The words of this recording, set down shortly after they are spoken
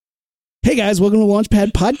Hey guys, welcome to the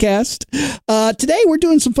Launchpad Podcast. Today we're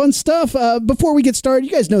doing some fun stuff. Before we get started,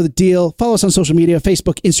 you guys know the deal. Follow us on social media,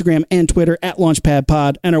 Facebook, Instagram, and Twitter at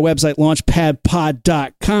LaunchpadPod, and our website,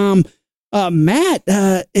 launchpadpod.com. Matt,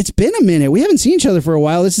 it's been a minute. We haven't seen each other for a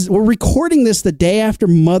while. We're recording this the day after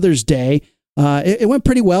Mother's Day. It went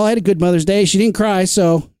pretty well. I had a good Mother's Day. She didn't cry,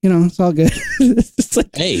 so, it's all good. It's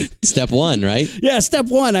like, hey, step one, right? Yeah, step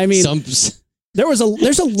one. I mean, there's a lot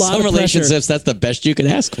of some relationships, pressure. That's the best you can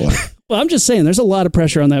ask for. Well, I'm just saying, there's a lot of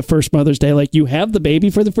pressure on that first Mother's Day. Like, you have the baby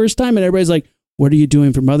for the first time, and everybody's like, what are you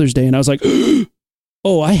doing for Mother's Day? And I was like,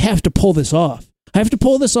 oh, I have to pull this off.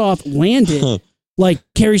 Land it like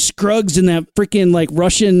Carrie Scruggs in that freaking, like,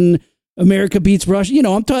 Russian America Beats Russia.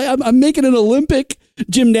 I'm making an Olympic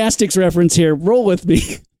gymnastics reference here. Roll with me.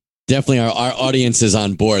 Definitely, our audience is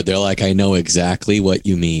on board. They're like, I know exactly what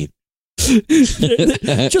you mean.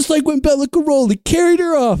 Just like when Bella Caroli carried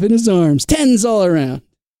her off in his arms. Tens all around.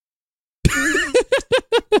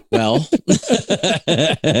 Well,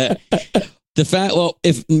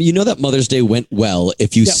 if you know that Mother's Day went well,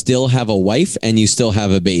 if you still have a wife and you still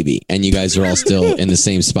have a baby and you guys are all still in the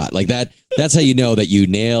same spot like that's how you know that you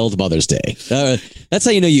nailed Mother's Day. That's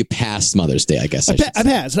how you know you passed Mother's Day, I guess. I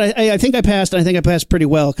passed. I think I passed, and I think I passed pretty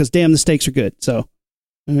well because damn, the stakes are good. So,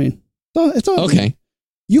 I mean, it's all okay. Good.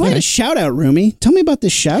 You had a shout out, Rumi. Tell me about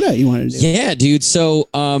this shout out you wanted to do. Yeah, dude. So,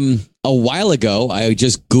 a while ago, I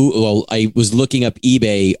was looking up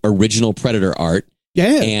eBay original Predator art.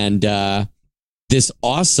 Yeah. And this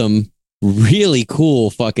awesome, really cool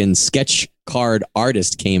fucking sketch card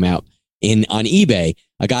artist came out on eBay.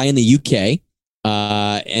 A guy in the UK,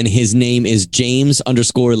 and his name is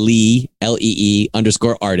James_Lee,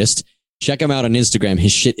 LEE_artist. Check him out on Instagram.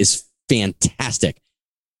 His shit is fantastic.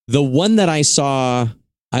 The one that I saw,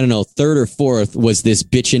 I don't know, third or fourth, was this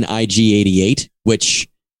bitchin' IG-88, which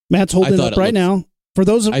Matt's holding it up right now. For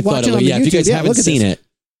those watching on the YouTube, if you guys haven't seen it,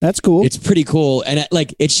 that's cool. It's pretty cool, and it's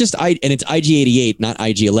IG-88, not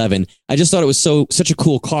IG-11. I just thought it was such a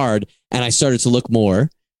cool card, and I started to look more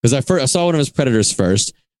because I saw one of his Predators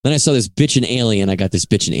first. Then I saw this bitchin' alien. I got this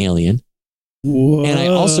bitchin' alien. Whoa, and I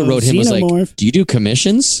also wrote him, was like, do you do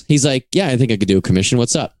commissions? He's like, yeah, I think I could do a commission.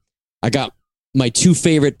 What's up? I got my two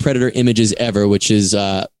favorite Predator images ever, which is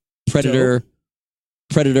Predator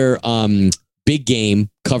Big Game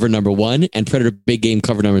cover number 1 and Predator Big Game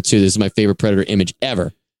cover number 2. This is my favorite Predator image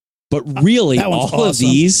ever. But really, all awesome. Of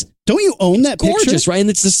these, don't you own that picture? Gorgeous, right? And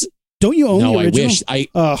it's just, don't you own the original? I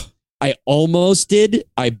wish I almost did.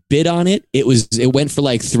 I bid on it. It went for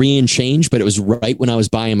like $3 and change, but it was right when I was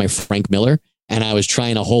buying my Frank Miller, and I was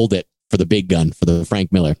trying to hold it for the big gun for the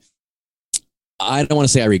Frank Miller. I don't want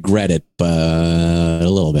to say I regret it, but a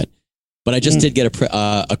little bit. But I just did get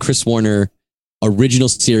a Chris Warner original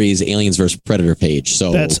series Aliens vs. Predator page.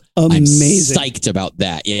 So that's amazing. I'm psyched about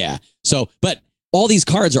that. Yeah. So, but all these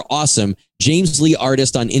cards are awesome. James Lee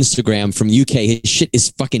Artist on Instagram from UK. His shit is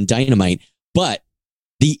fucking dynamite. But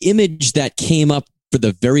the image that came up for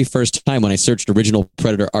the very first time when I searched original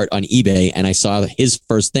Predator art on eBay and I saw his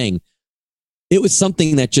first thing, it was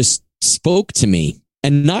something that just spoke to me,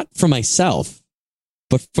 and not for myself,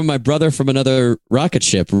 but from my brother from another rocket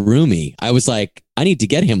ship, Rumi. I was like, I need to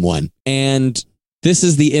get him one. And this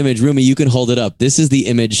is the image. Rumi, you can hold it up. This is the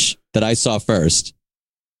image that I saw first.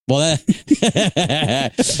 Well,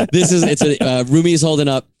 Rumi is holding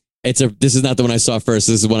up. This is not the one I saw first.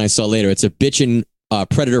 This is the one I saw later. It's a bitchin'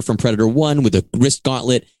 Predator from Predator 1 with a wrist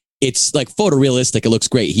gauntlet. It's like photorealistic. It looks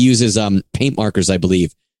great. He uses paint markers, I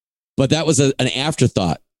believe. But that was an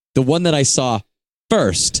afterthought. The one that I saw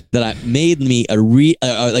first that made me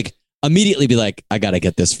immediately be like, I gotta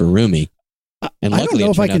get this for Rumi. And I don't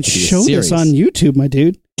know if I can show this on YouTube, my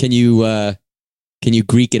dude. Can you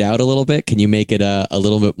Greek it out a little bit? Can you make it a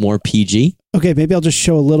little bit more PG? Okay, maybe I'll just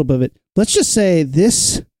show a little bit of it. Let's just say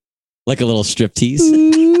this, like a little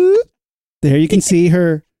striptease. There you can see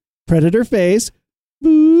her Predator face.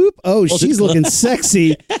 Boop. Oh, she's looking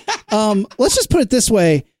sexy. Let's just put it this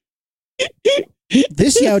way.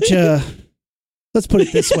 This Yautja. Let's put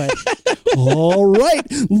it this way. All right.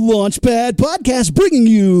 Launchpad Podcast bringing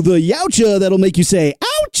you the Yautja that'll make you say,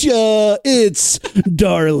 oucha. It's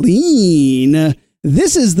Darlene.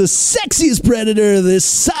 This is the sexiest Predator this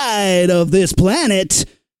side of this planet.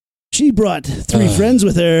 She brought 3 friends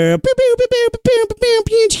with her.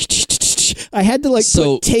 I had to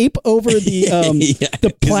put tape over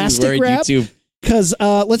the plastic wrap. Because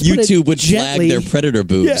let's put it YouTube would gently. Flag their Predator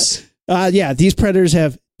boobs. Yeah, these Predators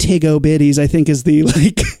have Tigo biddies, I think is the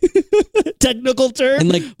technical term.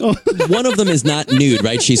 And one of them is not nude,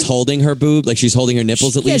 right? She's holding her boob, she's holding her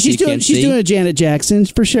nipples at least. She's doing a Janet Jackson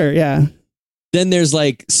for sure. Yeah. Then there's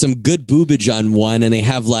some good boobage on one, and they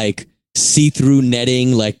have see-through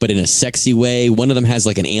netting, like, but in a sexy way. One of them has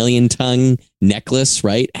like an alien tongue necklace,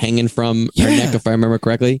 right, hanging from her neck, if I remember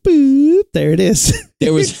correctly. Boop, there it is.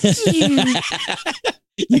 There was.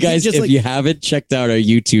 You guys, if you haven't checked out our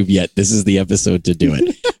YouTube yet, this is the episode to do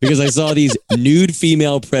it, because I saw these nude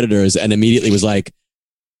female predators and immediately was like,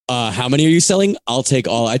 how many are you selling? I'll take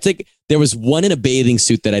all. I think there was one in a bathing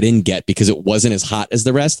suit that I didn't get because it wasn't as hot as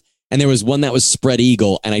the rest. And there was one that was spread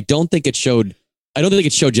eagle. And I don't think it showed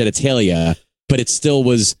genitalia, but it still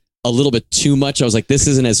was a little bit too much. I was like, this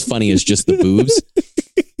isn't as funny as just the boobs.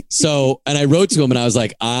 So, and I wrote to him and I was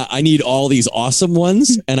like, I need all these awesome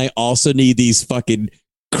ones. And I also need these fucking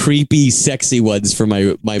creepy, sexy ones for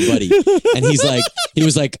my buddy. And he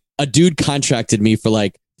was like, a dude contracted me for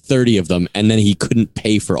like 30 of them. And then he couldn't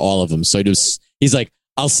pay for all of them. So he's like,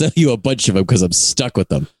 I'll sell you a bunch of them because I'm stuck with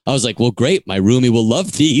them. I was like, well, great. My roomie will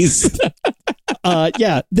love these.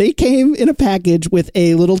 Yeah, they came in a package with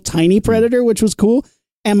a little tiny predator, which was cool.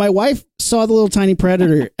 And my wife saw the little tiny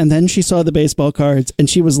predator and then she saw the baseball cards and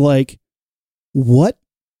she was like, what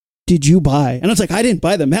did you buy? And I was like, I didn't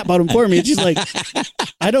buy them. Matt bought them for me. And she's like,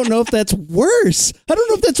 I don't know if that's worse.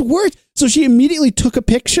 So she immediately took a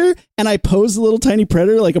picture and I posed the little tiny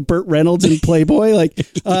predator like a Burt Reynolds in Playboy. Like,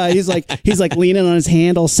 he's like leaning on his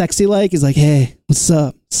hand all sexy like. He's like, hey, what's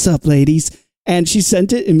up? What's up, ladies? And she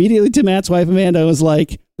sent it immediately to Matt's wife, Amanda. I was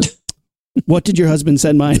like, what did your husband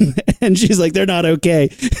send mine? And she's like, they're not okay.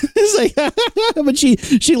 It's like, but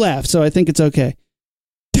she laughed. So I think it's okay.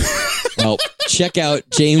 Well, check out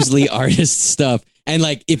James Lee Artist stuff. And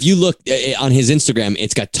like, if you look on his Instagram,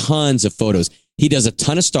 it's got tons of photos. He does a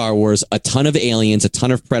ton of Star Wars, a ton of Aliens, a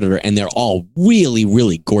ton of Predator, and they're all really,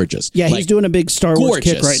 really gorgeous. Yeah, he's doing a big Star Wars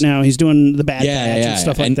kick right now. He's doing the Bad Batch and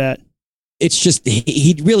stuff like that. It's just,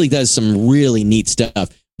 he really does some really neat stuff.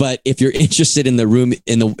 But if you're interested in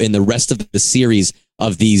the rest of the series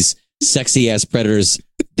of these sexy ass predators,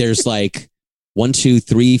 there's like 1, 2,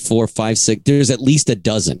 3, 4, 5, 6. There's at least a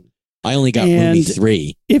dozen. I only got maybe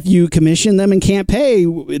 3. If you commission them and can't pay,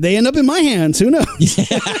 they end up in my hands. Who knows?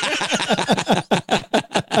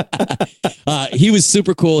 He was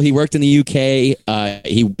super cool. He worked in the UK.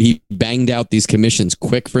 He banged out these commissions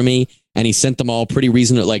quick for me, and he sent them all pretty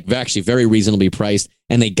reasonable, like actually very reasonably priced,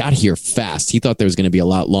 and they got here fast. He thought there was going to be a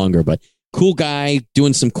lot longer, but cool guy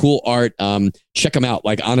doing some cool art. Check him out.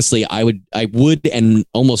 Like, honestly, I would and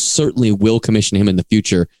almost certainly will commission him in the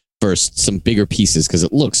future for some bigger pieces because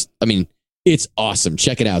it looks, I mean, it's awesome.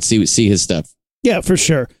 Check it out. See his stuff. Yeah, for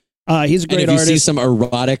sure. He's a great artist. If you see some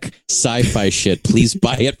erotic sci-fi shit, please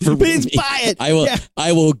buy it for me. Please buy it.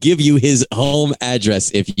 I will give you his home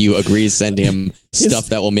address if you agree to send him stuff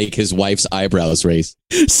that will make his wife's eyebrows raise.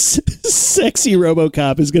 Sexy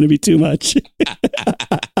RoboCop is going to be too much.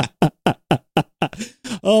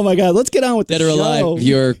 Oh my God. Let's get on with the show. Dead or alive,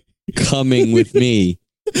 you're coming with me.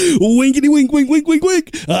 Winkety wink, wink, wink, wink,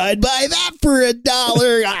 wink. I'd buy that for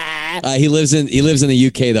 $1. He lives in the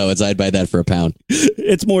UK though. I'd buy that for £1.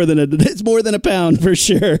 It's more than £1 for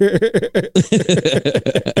sure.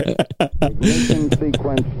 Ignition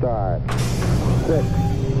sequence start. 6,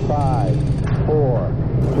 5, 4,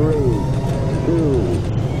 3, 2,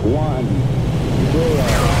 1, 0.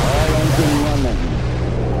 All engine running.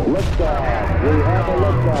 Liftoff. We have a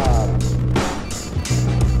liftoff.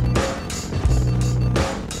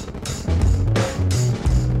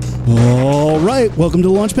 All right. Welcome to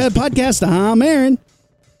the Launchpad Podcast. I'm Aaron.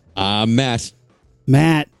 I'm Matt.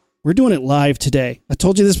 Matt, we're doing it live today. I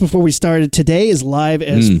told you this before we started. Today is live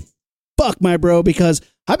as fuck, my bro, because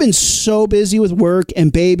I've been so busy with work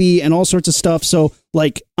and baby and all sorts of stuff. So,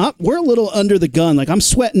 like, we're a little under the gun. Like, I'm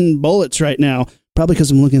sweating bullets right now, probably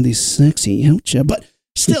because I'm looking at these sexy oucha, but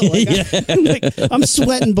still, like, I'm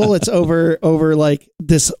sweating bullets over like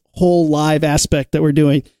this whole live aspect that we're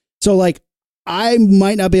doing. So, like, I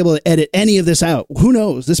might not be able to edit any of this out. Who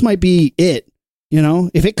knows? This might be it. You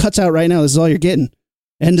know, if it cuts out right now, this is all you're getting.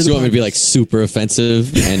 End of so you want me to be like super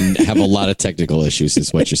offensive and have a lot of technical issues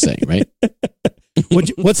is what you're saying, right?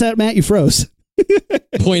 What's that, Matt? You froze.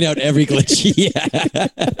 Point out every glitch.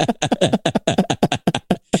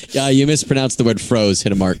 Yeah. You mispronounced the word froze.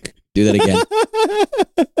 Hit a mark. Do that again.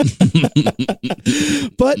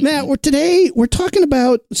 But Matt, today we're talking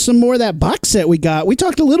about some more of that box set we got. We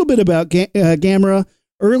talked a little bit about Gamera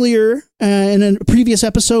earlier in a previous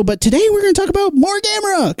episode, but today we're going to talk about more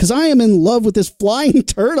Gamera because I am in love with this flying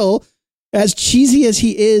turtle. As cheesy as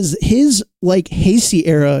he is, his like Heisei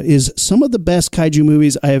era is some of the best kaiju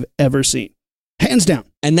movies I have ever seen, hands down.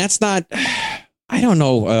 And that's not, I don't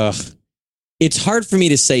know. It's hard for me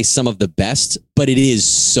to say some of the best, but it is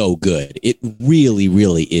so good. It really,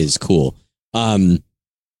 really is cool.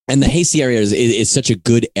 And the Heisei era is such a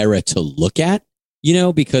good era to look at,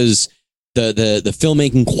 because the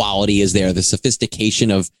filmmaking quality is there, the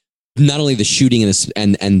sophistication of not only the shooting and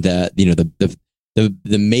the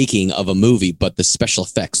making of a movie, but the special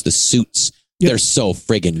effects, the suits. Yep. They're so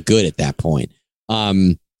friggin' good at that point.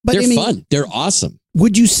 But they're fun. They're awesome.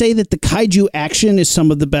 Would you say that the kaiju action is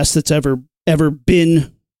some of the best that's ever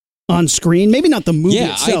been on screen? Maybe not the movie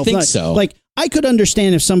itself. I think so. Like, I could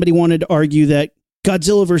understand if somebody wanted to argue that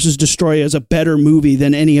Godzilla vs. Destroyer is a better movie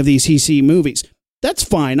than any of these Heisei movies. That's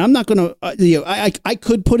fine. I'm not going to, I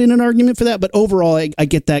could put in an argument for that, but overall, I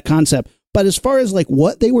get that concept. But as far as like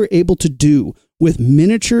what they were able to do with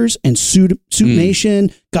miniatures and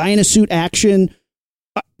suitmation, guy in a suit action,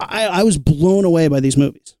 I was blown away by these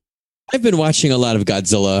movies. I've been watching a lot of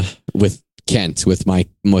Godzilla with Kent, with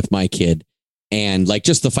my kid, and like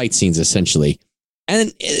just the fight scenes essentially.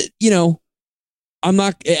 And, I'm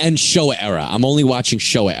not, and Showa era. I'm only watching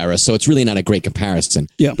Showa era, so it's really not a great comparison.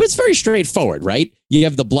 Yeah. But it's very straightforward, right? You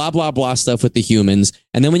have the blah, blah, blah stuff with the humans,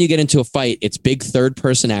 and then when you get into a fight, it's big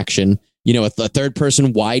third-person action, a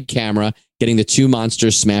third-person wide camera, getting the two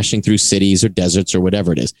monsters smashing through cities or deserts or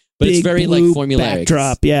whatever it is. But big it's very like formulaic.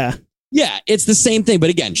 Backdrop, yeah. Yeah, it's the same thing,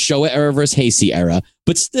 but again, Showa era versus Heisei era,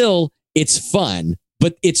 but still, it's fun,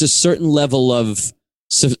 but it's a certain level of,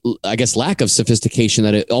 I guess, lack of sophistication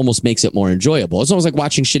that it almost makes it more enjoyable. It's almost like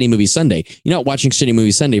watching Shitty Movie Sunday. You're not watching Shitty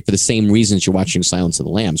Movie Sunday for the same reasons you're watching Silence of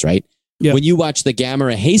the Lambs, right? Yep. When you watch the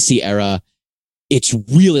Gamera Heisei era, it's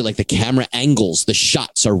really like the camera angles, the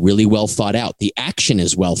shots are really well thought out. The action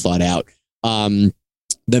is well thought out. The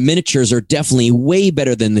miniatures are definitely way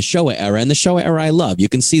better than the Showa era, and the Showa era I love. You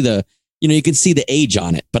can see the age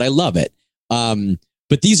on it, but I love it.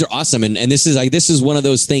 But these are awesome, and this is one of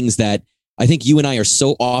those things that I think you and I are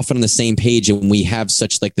so often on the same page, and we have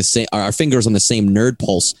such like the same, our fingers on the same nerd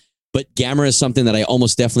pulse. But Gamera is something that I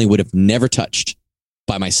almost definitely would have never touched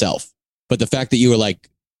by myself. But the fact that you were like,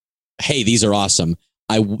 "Hey, these are awesome,"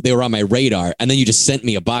 they were on my radar, and then you just sent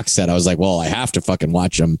me a box set. I was like, "Well, I have to fucking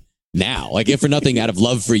watch them now." Like, if for nothing, out of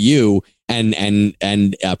love for you and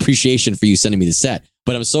appreciation for you sending me the set.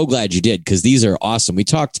 But I'm so glad you did, because these are awesome. We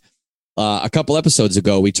talked a couple episodes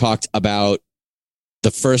ago. We talked about the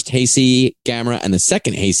first Heisei Gamera and the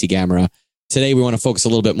second Heisei Gamera. Today, we want to focus a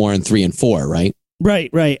little bit more on 3 and 4, right?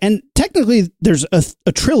 Right. And technically, there's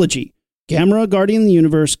a trilogy. Gamera, Guardian of the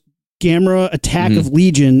Universe, Gamera, Attack of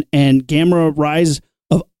Legion, and Gamera, Rise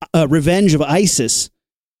of Revenge of Isis.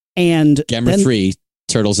 And Gamera 3,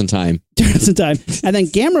 Turtles in Time. Turtles in Time. And then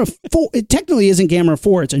Gamera 4, it technically isn't Gamera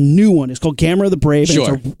 4, it's a new one. It's called Gamera the Brave.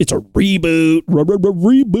 Sure. It's a reboot.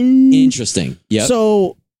 Reboot. Interesting. Yeah.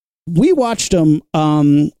 So we watched them,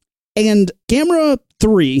 and Gamera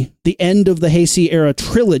 3, the end of the Heisei era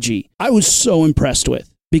trilogy, I was so impressed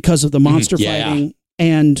with because of the monster fighting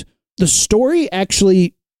and the story.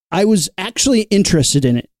 Actually, I was actually interested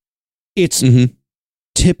in it. It's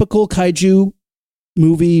typical kaiju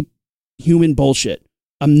movie human bullshit.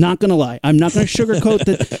 I'm not going to lie. I'm not going to sugarcoat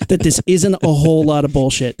that this isn't a whole lot of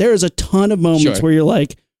bullshit. There is a ton of moments where you're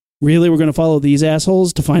like, really, we're going to follow these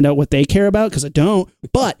assholes to find out what they care about? Because I don't.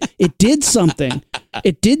 But it did something.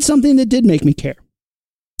 It did something that did make me care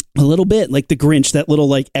a little bit. Like the Grinch, that little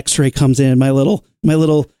like X-ray comes in. My little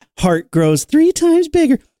heart grows 3 times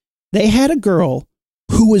bigger. They had a girl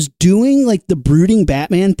who was doing like the brooding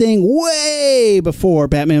Batman thing way before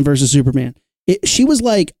Batman versus Superman. She was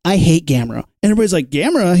like, I hate Gamera. And everybody's like,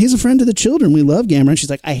 Gamera? He's a friend of the children. We love Gamera. And she's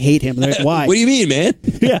like, I hate him. And they're like, why? What do you mean, man?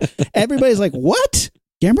 Yeah. Everybody's like, what?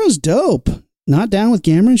 Gamera's dope. Not down with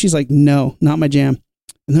Gamera? And she's like, no, not my jam.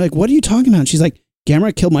 And they're like, what are you talking about? And she's like,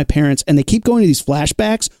 Gamera killed my parents. And they keep going to these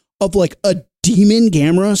flashbacks of like a demon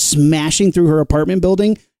Gamera smashing through her apartment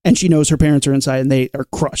building. And she knows her parents are inside and they are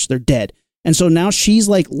crushed. They're dead. And so now she's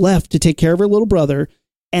like left to take care of her little brother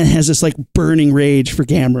and has this like burning rage for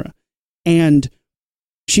Gamera. And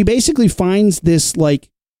she basically finds this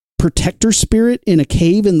like protector spirit in a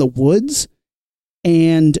cave in the woods,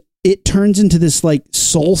 and it turns into this like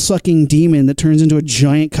soul sucking demon that turns into a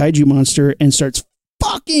giant kaiju monster and starts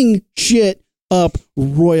fucking shit up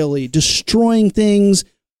royally, destroying things.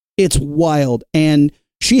 It's wild. And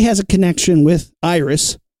she has a connection with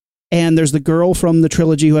Iris, and there's the girl from the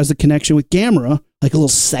trilogy who has the connection with Gamera, like a little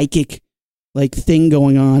psychic like thing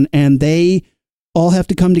going on, and they all have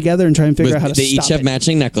to come together and try and figure out how to stop it. They each have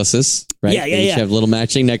matching necklaces, right? Yeah. They each have little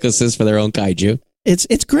matching necklaces for their own kaiju.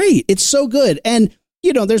 It's great. It's so good. And,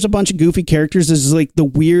 you know, there's a bunch of goofy characters. There's like the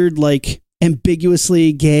weird, like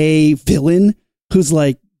ambiguously gay villain who's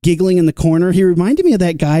like giggling in the corner. He reminded me of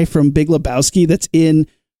that guy from Big Lebowski that's in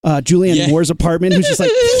Julianne Moore's apartment who's just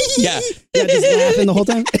like, just laughing the whole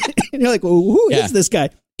time. And you're like, well, who is this guy?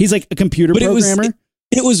 He's like a computer programmer.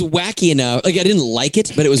 It was wacky enough. Like I didn't like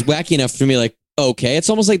it, but it was wacky enough for me. Like, okay, it's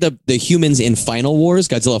almost like the humans in Final Wars,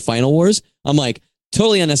 Godzilla Final Wars. I'm like,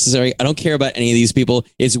 totally unnecessary. I don't care about any of these people.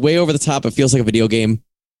 It's way over the top. It feels like a video game.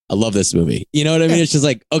 I love this movie. You know what I mean? It's just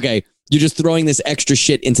like, okay, you're just throwing this extra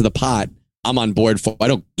shit into the pot. I'm on board for it. I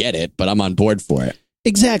don't get it, but I'm on board for it.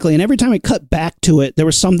 Exactly. And every time I cut back to it, there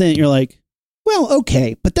was something that you're like, well,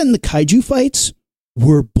 okay. But then the kaiju fights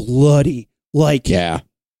were bloody. Like, yeah.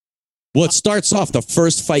 Well, it starts off, the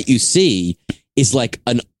first fight you see is like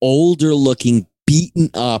an older looking, beaten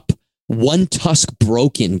up, one tusk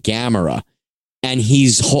broken Gamera. And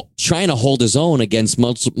he's trying to hold his own against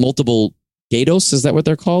multiple Gatos. Is that what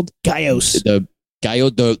they're called? Gaios.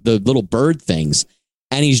 The little bird things.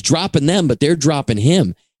 And he's dropping them, but they're dropping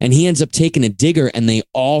him. And he ends up taking a digger and they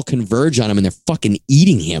all converge on him and they're fucking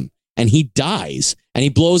eating him. And he dies and he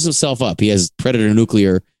blows himself up. He has predator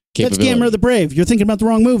nuclear capability. That's Gamera the Brave. You're thinking about the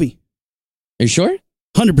wrong movie. Are you sure?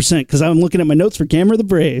 100%, because I'm looking at my notes for Gamera the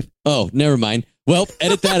Brave. Oh, never mind. Well,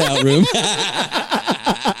 edit that out, Room.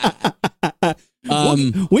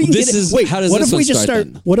 We can get it. Wait, how does what this if we one just start?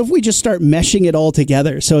 What if we just start meshing it all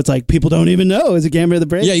together? So it's like people don't even know. Is it Gamera the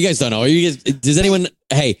Brave? Yeah, you guys don't know. Are you guys? Does anyone?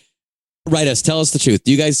 Hey, write us. Tell us the truth.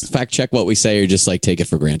 Do you guys fact check what we say, or just like take it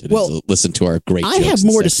for granted? Well, listen to our great. I have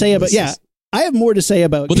more to say about. Yeah, I have more to say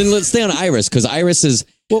about. Well, then let's stay on Iris because Iris is.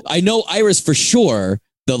 Well, I know Iris for sure.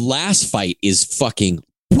 The last fight is fucking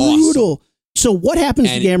brutal. Awesome. So what happens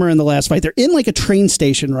to Gamera in the last fight? They're in like a train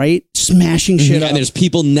station, right? Smashing shit up. And there's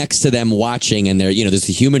people next to them watching, and there's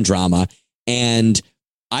the human drama. And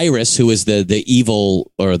Iris, who is the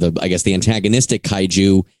evil, or the antagonistic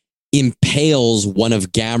kaiju, impales one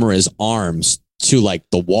of Gamera's arms to like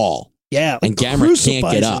the wall. Yeah. And Gamera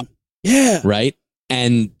can't get up. Yeah. Right?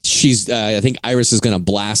 And she's, I think Iris is going to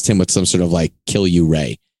blast him with some sort of like kill you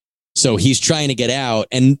ray. So he's trying to get out,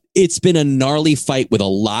 and it's been a gnarly fight with a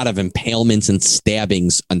lot of impalements and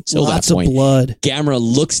stabbings until Lots that point. Of blood. Gamera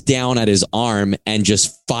looks down at his arm and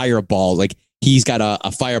just fireball, like he's got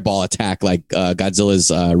a fireball attack, like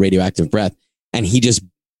Godzilla's radioactive breath, and he just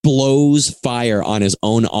blows fire on his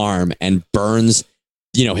own arm and burns,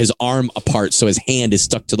 his arm apart, so his hand is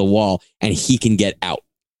stuck to the wall and he can get out.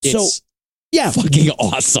 It's fucking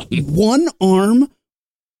awesome. One arm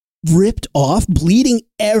ripped off, bleeding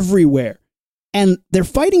everywhere. And they're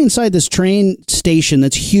fighting inside this train station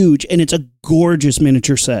that's huge, and it's a gorgeous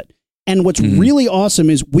miniature set. And what's really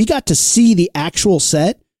awesome is we got to see the actual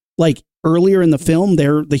set, like earlier in the film.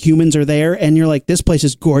 The humans are there, and you're like, this place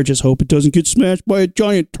is gorgeous. Hope it doesn't get smashed by a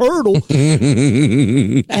giant turtle.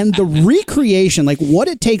 And the recreation, like what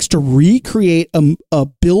it takes to recreate a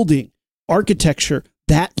building, architecture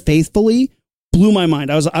that faithfully, blew my mind.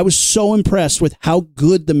 I was so impressed with how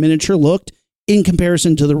good the miniature looked in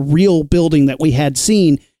comparison to the real building that we had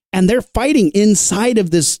seen. And they're fighting inside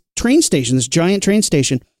of this train station, this giant train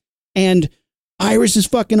station. And Iris is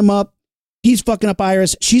fucking him up. He's fucking up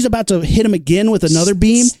Iris. She's about to hit him again with another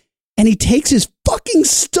beam. And he takes his fucking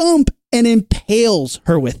stump and impales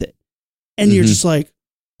her with it. And you're just like,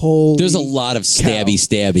 holy There's a lot of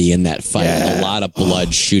stabby in that fight. Yeah. A lot of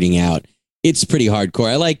blood shooting out. It's pretty hardcore.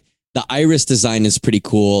 I like the Iris design is pretty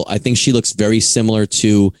cool. I think she looks very similar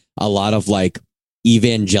to a lot of like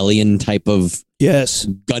Evangelion type of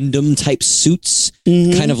Gundam type suits,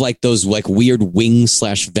 kind of like those like weird wings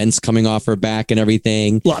 / vents coming off her back and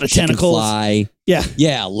everything. A lot of tentacles. Fly.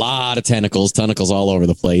 Yeah, a lot of tentacles all over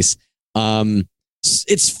the place.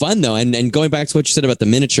 It's fun though, and going back to what you said about the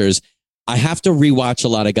miniatures, I have to rewatch a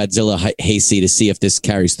lot of Godzilla Heisei to see if this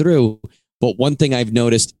carries through. But one thing I've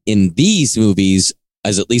noticed in these movies,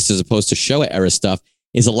 as opposed to Showa era stuff,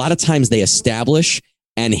 is a lot of times they establish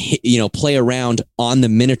and play around on the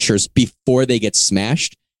miniatures before they get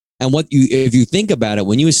smashed. And if you think about it,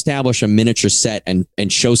 when you establish a miniature set and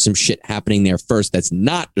show some shit happening there first, that's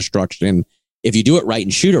not destruction. If you do it right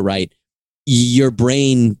and shoot it right, your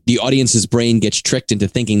brain, the audience's brain, gets tricked into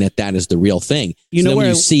thinking that is the real thing. When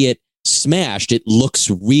you see it smashed, it looks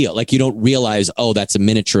real. Like you don't realize, oh, that's a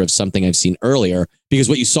miniature of something I've seen earlier, because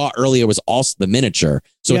what you saw earlier was also the miniature.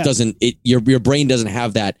 So it doesn't. Your brain doesn't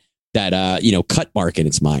have that cut mark in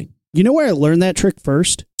its mind. You know where I learned that trick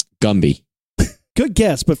first? Gumby. Good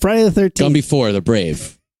guess, but Friday the 13th. Gumby 4, the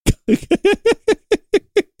Brave.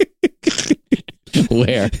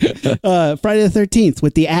 Where? Friday the 13th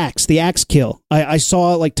with the axe kill. I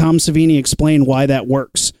saw like Tom Savini explain why that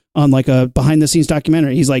works on like a behind the scenes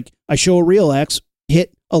documentary. He's like, I show a real axe,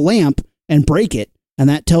 hit a lamp and break it. And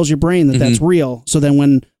that tells your brain that that's real. So then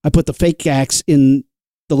when I put the fake axe in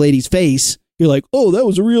the lady's face, you're like, oh, that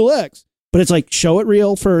was a real axe. But it's like, show it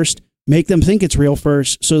real first, make them think it's real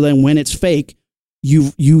first. So then when it's fake,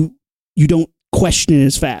 you don't question it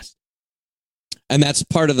as fast. And that's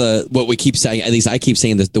part of what we keep saying, at least I keep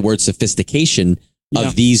saying the word sophistication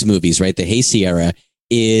of these movies, right? The Hey Sierra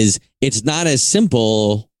is, it's not as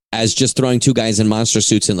simple as just throwing two guys in monster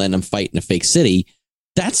suits and letting them fight in a fake city.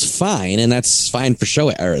 That's fine. And that's fine for show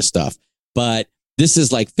era stuff. But this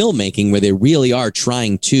is like filmmaking where they really are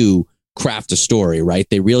trying to craft a story, right?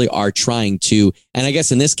 They really are trying to, and I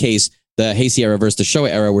guess in this case, the Hey Sierra versus the Showa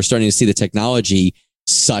era, we're starting to see the technology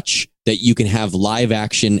such that you can have live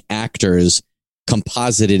action actors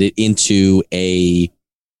composited it into a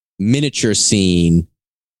miniature scene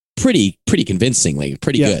pretty convincingly,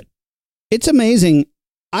 pretty good. It's amazing.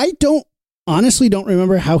 I honestly don't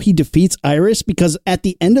remember how he defeats Iris, because at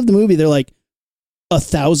the end of the movie, they're like,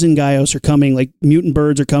 1,000 Gaios are coming, like mutant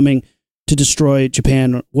birds are coming to destroy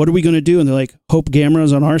Japan. What are we going to do? And they're like, hope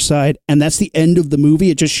Gamera's on our side. And that's the end of the movie.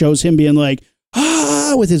 It just shows him being like,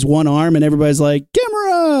 with his one arm, and everybody's like,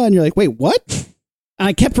 Gamera. And you're like, wait, what? And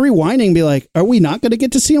I kept rewinding, be like, are we not going to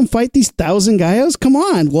get to see him fight these 1,000 Gaios? Come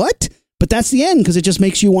on, what? But that's the end, because it just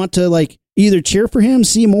makes you want to like either cheer for him,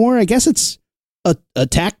 see more. I guess it's a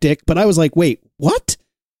tactic, but I was like, wait, what?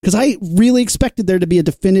 Because I really expected there to be a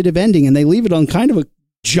definitive ending, and they leave it on kind of a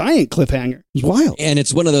giant cliffhanger. It's wild. And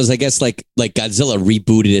it's one of those, I guess, like Godzilla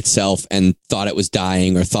rebooted itself and thought it was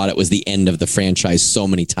dying or thought it was the end of the franchise so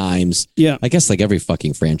many times. Yeah. I guess like every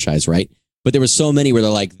fucking franchise, right? But there were so many where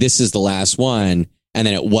they're like, this is the last one, and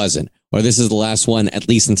then it wasn't. Or this is the last one, at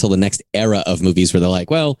least until the next era of movies, where they're like,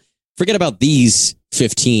 well, forget about these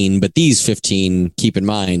 15, but these 15 keep in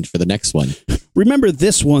mind for the next one. Remember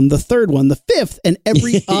this one, the third one, the fifth, and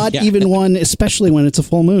every odd even one, especially when it's a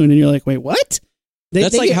full moon. And you're like, wait, what?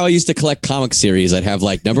 That's like how I used to collect comic series. I'd have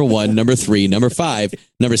like number 1, number 3, number 5,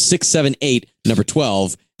 number 6, 7, 8, number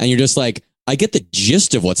 12. And you're just like, I get the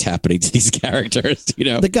gist of what's happening to these characters, you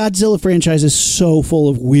know? The Godzilla franchise is so full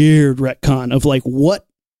of weird retcon of like what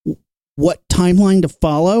timeline to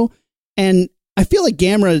follow. And I feel like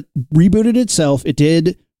Gamera rebooted itself. It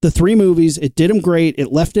did the 3 movies. It did them great.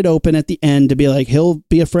 It left it open at the end to be like, he'll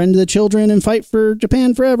be a friend to the children and fight for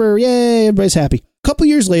Japan forever. Yay, everybody's happy. A couple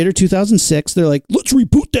years later, 2006, they're like, let's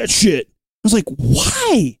reboot that shit. I was like,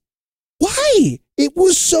 why? Why? It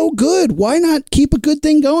was so good. Why not keep a good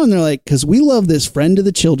thing going? They're like, because we love this friend to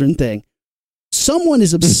the children thing. Someone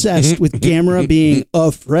is obsessed with Gamera being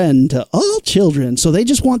a friend to all children. So they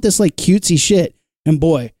just want this like cutesy shit. And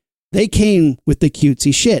boy, they came with the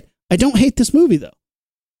cutesy shit. I don't hate this movie though,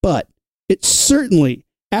 but it certainly,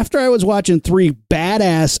 after I was watching 3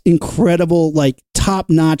 badass, incredible, like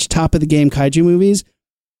top-notch, top-of-the-game kaiju movies,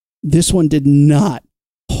 this one did not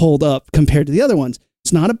hold up compared to the other ones.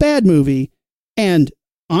 It's not a bad movie, and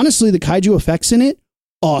honestly, the kaiju effects in it,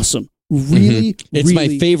 awesome. Really, it's really,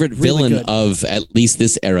 my favorite really villain good. of at least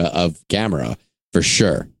this era of Gamera, for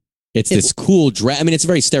sure. It's this cool I mean, it's a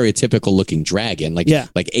very stereotypical looking dragon, like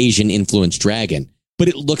Asian influenced dragon, but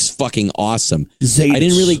it looks fucking awesome. Zeus. I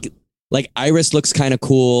didn't really like Iris looks kind of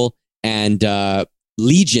cool, and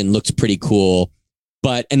Legion looks pretty cool,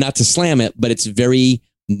 and not to slam it, but it's very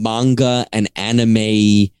manga and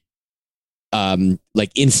anime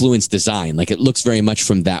like influenced design. Like it looks very much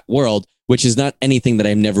from that world, which is not anything that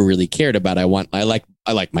I've never really cared about. I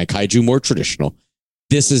like my kaiju more traditional.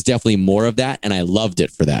 This is definitely more of that, and I loved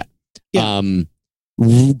it for that. Yeah.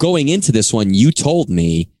 Going into this one, you told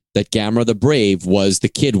me that Gamera the Brave was the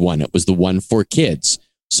kid one. It was the one for kids.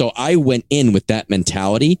 So I went in with that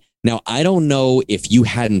mentality. Now, I don't know if you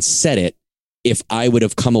hadn't said it, if I would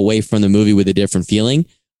have come away from the movie with a different feeling,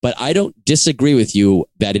 but I don't disagree with you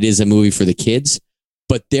that it is a movie for the kids.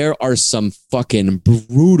 But there are some fucking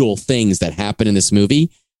brutal things that happen in this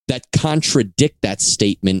movie that contradict that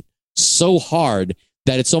statement so hard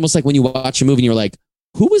that it's almost like when you watch a movie and you're like,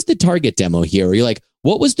 who was the target demo here? Or you're like,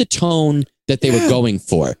 what was the tone that they were going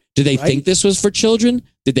for? Did they think this was for children?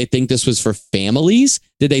 Did they think this was for families?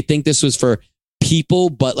 Did they think this was for people,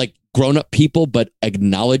 but like grown-up people, but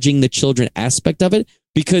acknowledging the children aspect of it?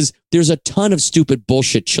 Because there's a ton of stupid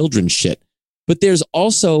bullshit children shit. But there's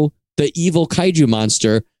also the evil kaiju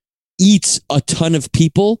monster eats a ton of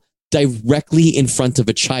people directly in front of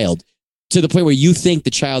a child, to the point where you think the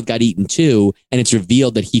child got eaten too, and it's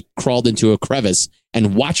revealed that he crawled into a crevice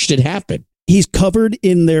and watched it happen. He's covered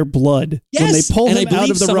in their blood. Yes, when they pull him out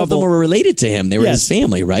of the some rubble. Of them were related to him. They were his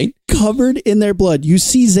family, right? Covered in their blood. You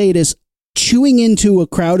see Zetus chewing into a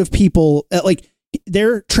crowd of people. Like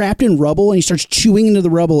they're trapped in rubble, and he starts chewing into the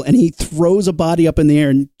rubble, and he throws a body up in the air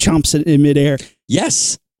and chomps it in midair.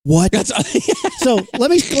 Yes. What? So let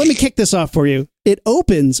me kick this off for you. It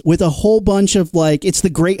opens with a whole bunch of like, it's the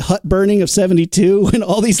Great Hut Burning of 72, and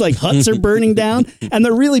all these like huts are burning down, and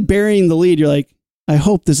they're really burying the lead. You're like, I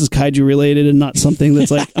hope this is kaiju related and not something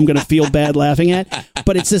that's like I'm going to feel bad laughing at.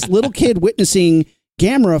 But it's this little kid witnessing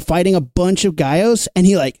Gamera fighting a bunch of Gaios, and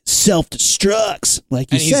he like self-destructs,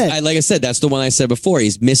 like you said. Like I said, that's the one I said before.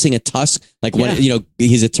 He's missing a tusk. Like when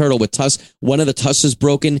he's a turtle with tusks. One of the tusks is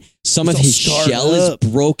broken. Some of his shell is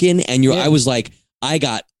broken, and I was like, I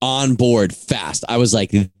got on board fast. I was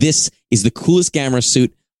like, this is the coolest Gamera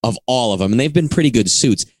suit of all of them, and they've been pretty good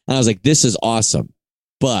suits. And I was like, this is awesome.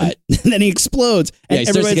 But and then he explodes, and he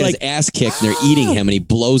starts to get his ass kicked, and they're eating him, and he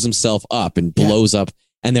blows himself up and blows up.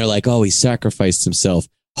 And they're like, oh, he sacrificed himself.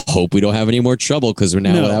 Hope we don't have any more trouble because we're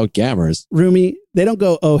now without Gameras. Rumi, they don't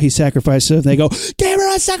go, oh, he sacrificed himself. They go,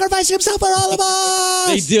 Gamera sacrificed himself for all of us.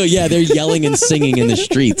 They do. Yeah, they're yelling and singing in the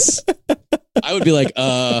streets. I would be like,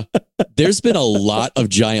 there's been a lot of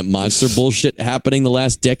giant monster bullshit happening the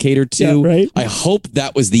last decade or two. Yeah, right? I hope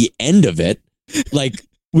that was the end of it. Like,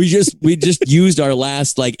 we just used our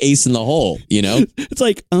last like ace in the hole, you know? It's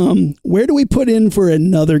like, where do we put in for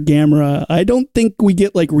another Gamera? I don't think we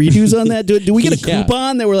get like redos on that. Do we get a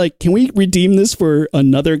coupon that we're like, can we redeem this for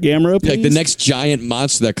another Gamera, please? Like the next giant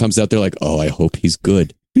monster that comes out, they're like, oh, I hope he's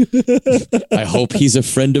good. I hope he's a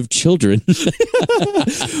friend of children.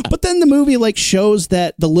 But then the movie like shows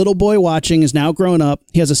that the little boy watching is now grown up.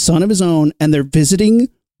 He has a son of his own, and they're visiting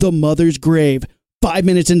the mother's grave 5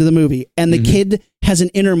 minutes into the movie. And the kid has an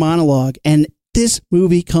inner monologue. And this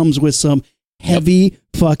movie comes with some heavy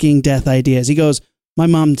fucking death ideas. He goes, my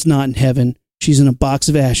mom's not in heaven. She's in a box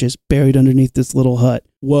of ashes buried underneath this little hut.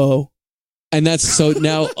 Whoa. And that's so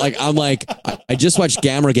now, like, I'm like, I just watched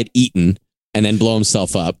Gamera get eaten and then blow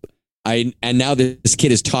himself up. And now this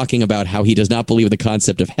kid is talking about how he does not believe in the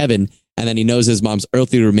concept of heaven. And then he knows his mom's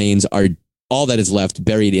earthly remains are all that is left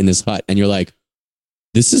buried in this hut. And you're like,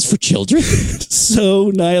 this is for children?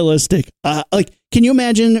 So nihilistic. Like, can you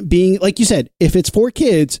imagine being, like you said, if it's for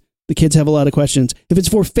kids, the kids have a lot of questions. If it's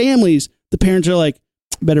for families, the parents are like,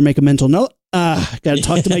 better make a mental note. Got to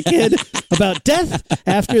talk to my kid about death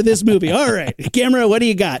after this movie. All right, Gamera, what do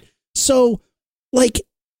you got? So, like,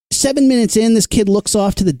 7 minutes in, this kid looks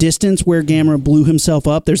off to the distance where Gamera blew himself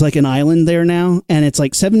up. There's like an island there now, and it's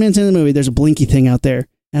like 7 minutes into the movie, there's a blinky thing out there.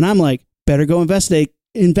 And I'm like, better go investigate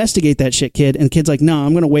that shit, kid. And the kid's like, no,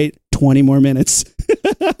 I'm going to wait 20 more minutes.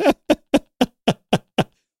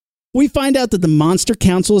 We find out that the Monster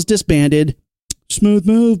Council is disbanded. Smooth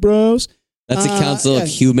move, bros. That's a council of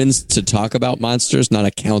humans to talk about monsters, not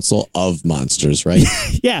a council of monsters, right?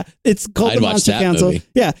 Yeah, it's called the Monster Council. Movie.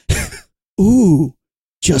 Yeah. Ooh,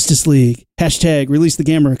 Justice League. Hashtag release the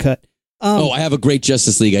Gamera cut. I have a great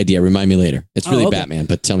Justice League idea. Remind me later. It's really Batman,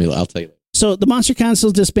 but tell me, I'll tell you later. So the Monster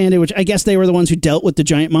Council disbanded, which I guess they were the ones who dealt with the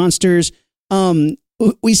giant monsters.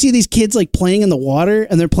 We see these kids like playing in the water,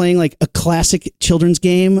 and they're playing like a classic children's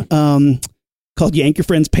game called Yank Your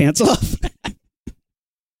Friend's Pants Off.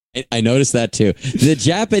 I noticed that too. The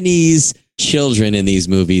Japanese children in these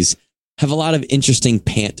movies have a lot of interesting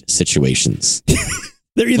pant situations.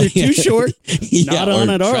 They're either too short, not on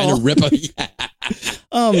at all. Trying to rip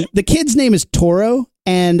the kid's name is Toro,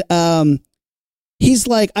 and he's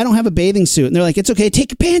like, I don't have a bathing suit. And they're like, it's okay,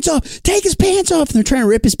 take your pants off. Take his pants off. And they're trying to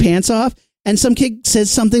rip his pants off. And some kid says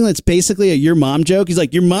something that's basically a your mom joke. He's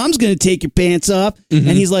like, your mom's going to take your pants off. Mm-hmm.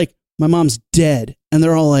 And he's like, my mom's dead. And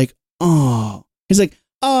they're all like, oh. He's like,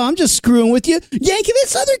 oh, I'm just screwing with you. Yanking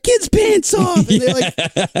this other kid's pants off. And they're like,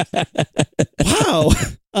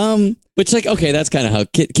 wow. Which, like, okay, that's kind of how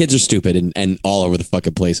kids are stupid and all over the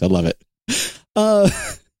fucking place. I love it.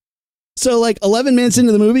 So, like, 11 minutes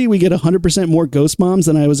into the movie, we get 100% more ghost moms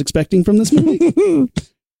than I was expecting from this movie.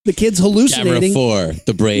 The kid's hallucinating. Camera 4,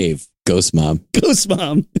 the brave ghost mom. Ghost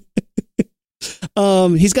mom.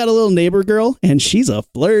 He's got a little neighbor girl, and she's a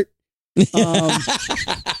flirt.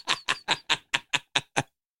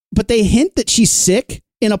 But they hint that she's sick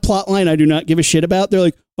in a plot line I do not give a shit about. They're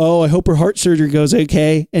like, oh, I hope her heart surgery goes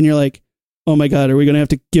okay. And you're like, oh my God, are we going to have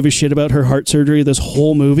to give a shit about her heart surgery this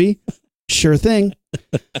whole movie? Sure thing.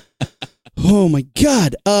 Oh my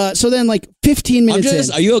God. So then like 15 minutes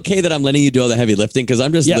in. Are you okay that I'm letting you do all the heavy lifting? Because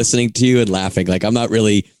I'm just listening to you and laughing. Like, I'm not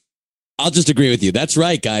really, I'll just agree with you. That's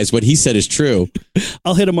right, guys. What he said is true.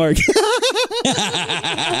 I'll hit a mark.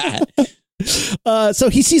 So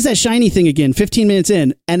he sees that shiny thing again 15 minutes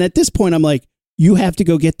in. And at this point, I'm like, you have to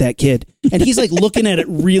go get that kid. And he's like looking at it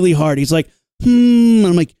really hard. He's like, And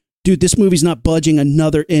I'm like, dude, this movie's not budging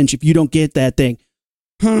another inch if you don't get that thing.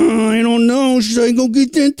 I don't know. Should I go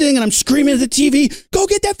get that thing? And I'm screaming at the TV, go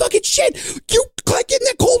get that fucking shit. You get in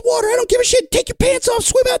that cold water. I don't give a shit. Take your pants off.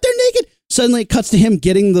 Swim out there naked. Suddenly it cuts to him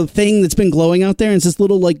getting the thing that's been glowing out there. And it's this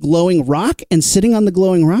little like glowing rock. And sitting on the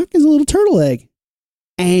glowing rock is a little turtle egg.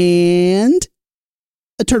 And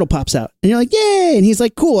a turtle pops out. And you're like, yay. And he's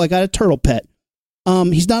like, cool, I got a turtle pet.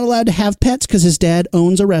 He's not allowed to have pets because his dad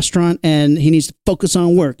owns a restaurant and he needs to focus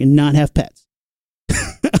on work and not have pets.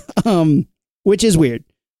 Which is weird.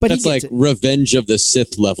 But that's like Revenge of the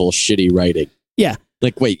Sith level shitty writing. Yeah.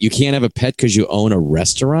 Like, wait, you can't have a pet because you own a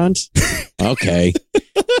restaurant? Okay.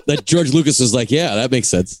 That George Lucas was like, yeah, that makes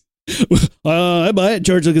sense. I buy it.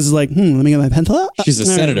 George Lucas is like, let me get my pencil. She's a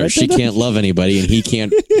senator. She can't love anybody, and he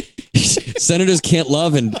can't. Senators can't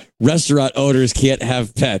love, and restaurant owners can't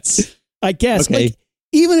have pets. I guess. Okay. Like,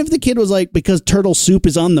 even if the kid was like, because turtle soup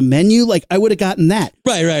is on the menu, like, I would have gotten that.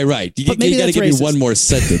 Right. You got to give racist. me one more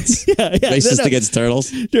sentence. Yeah. Racist against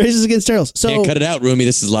turtles? Racist against turtles. So, can't cut it out, Rumi.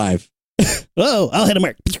 This is live. Oh, I'll hit a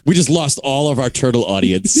mark. We just lost all of our turtle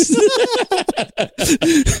audience.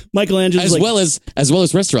 Michelangelo, as well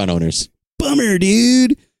as restaurant owners. Bummer,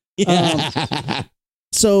 dude. Yeah.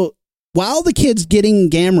 So while the kid's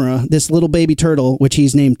getting Gamera, this little baby turtle, which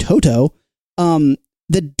he's named Toto,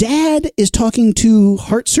 the dad is talking to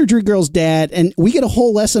Heart Surgery Girl's dad, and we get a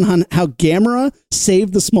whole lesson on how Gamera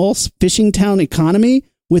saved the small fishing town economy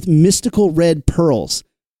with mystical red pearls.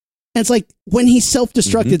 And it's like, when he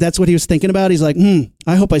self-destructed, that's what he was thinking about. He's like,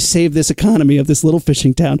 I hope I save this economy of this little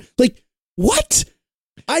fishing town. Like, what?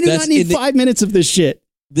 I do not need 5 minutes of this shit.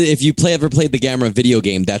 If you ever played the Gamera video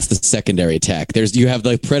game, that's the secondary attack. You have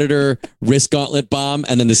the Predator wrist gauntlet bomb,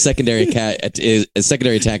 and then the secondary attack is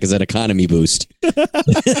an economy boost.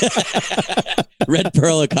 Red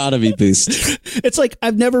Pearl economy boost. It's like,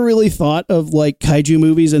 I've never really thought of like kaiju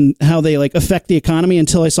movies and how they like affect the economy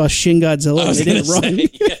until I saw Shin Godzilla. And they did it wrong.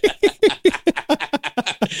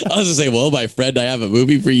 I was gonna say, well, my friend, I have a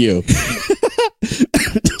movie for you.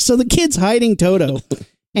 So the kid's hiding Toto.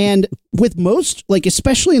 And with most, like,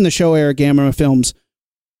 especially in the Showa era Gamera films,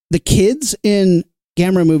 the kids in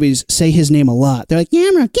Gamera movies say his name a lot. They're like,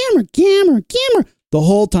 Gamera, Gamera, Gamera, Gamera, the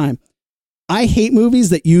whole time. I hate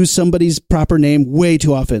movies that use somebody's proper name way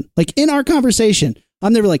too often. Like, in our conversation,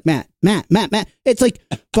 I'm never like, Matt. It's like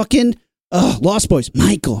fucking Lost Boys.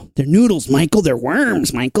 Michael. They're noodles, Michael. They're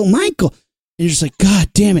worms, Michael. And you're just like,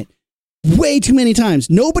 God damn it. Way too many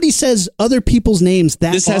times. Nobody says other people's names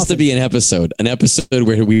that This has often. to be an episode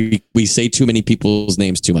where we say too many people's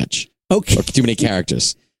names too much. Okay. Or too many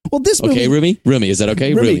characters. Well, this movie... Okay, Rumi, is that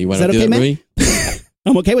okay? Rumi, You want to do okay, that, Rumi?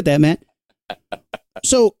 I'm okay with that, Matt.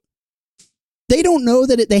 So, they don't know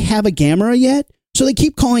that they have a Gamera yet, so they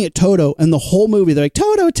keep calling it Toto, and the whole movie, they're like,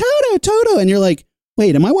 Toto, Toto, Toto, and you're like,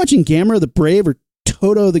 wait, am I watching Gamera the Brave or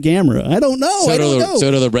Toto the Gamera? I don't know.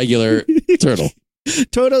 Toto the regular turtle.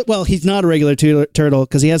 Toto, well, he's not a regular turtle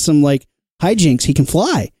because he has some like hijinks. He can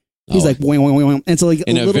fly. He's like, wing, wing, wing, wing. And so like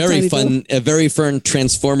in a very fun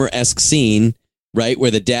Transformer-esque scene, right,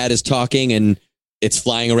 where the dad is talking and it's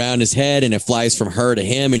flying around his head and it flies from her to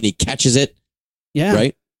him and he catches it. Yeah.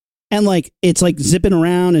 Right. And like it's like zipping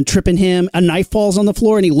around and tripping him. A knife falls on the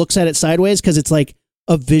floor and he looks at it sideways because it's like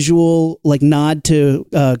a visual like nod to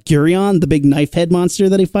Gurion, the big knife head monster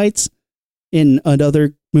that he fights in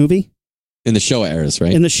another movie. In the Showa eras,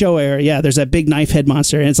 right? In the Showa era, yeah. There's that big knife head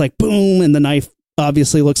monster, and it's like, boom, and the knife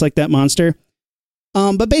obviously looks like that monster.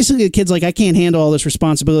 But basically, the kid's like, I can't handle all this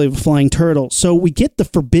responsibility of a flying turtle. So we get the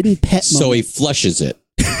forbidden pet moment. So he flushes it.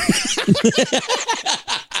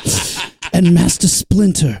 And Master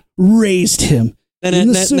Splinter raised him. Down,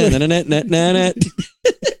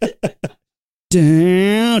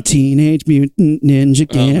 Teenage Mutant Ninja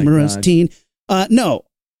Gamera's teen. No.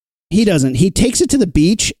 He doesn't. He takes it to the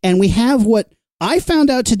beach, and we have what I found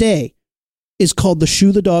out today is called the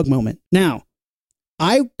shoe the dog moment. Now,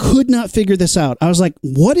 I could not figure this out. I was like,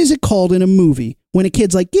 what is it called in a movie when a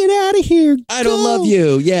kid's like, get out of here. I don't love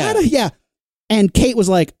you. Yeah. Yeah. And Kate was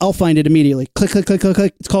like, I'll find it immediately. Click, click, click, click,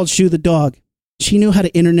 click. It's called Shoe the Dog. She knew how to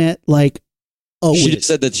internet like, she just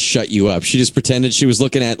said that to shut you up. She just pretended she was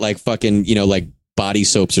looking at like fucking, like body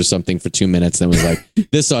soaps or something for 2 minutes and was like,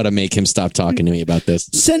 this ought to make him stop talking to me about this.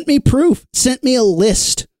 Sent me proof. Sent me a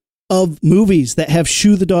list of movies that have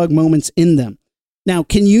shoe the dog moments in them. Now,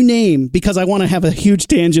 can you name, because I want to have a huge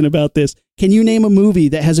tangent about this, can you name a movie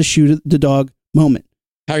that has a shoe the dog moment?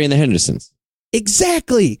 Harry and the Hendersons.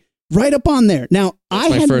 Exactly. Right up on there. Now, That's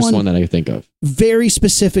my first one that I think of. Very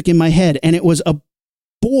specific in my head, and it was a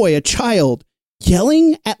boy, a child,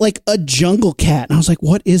 yelling at like a jungle cat. And I was like,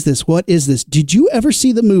 what is this? What is this? Did you ever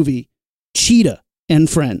see the movie Cheetah and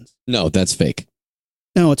Friends? No, that's fake.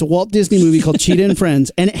 No, it's a Walt Disney movie called Cheetah and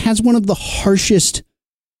Friends. And it has one of the harshest,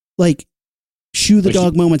 like, shoe the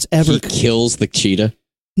dog moments ever. He kills the cheetah?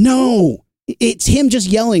 No, it's him just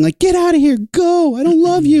yelling, like, get out of here, go, I don't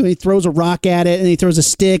love you. And he throws a rock at it, and he throws a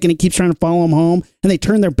stick, and he keeps trying to follow him home, and they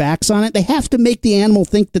turn their backs on it. They have to make the animal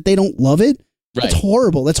think that they don't love it That's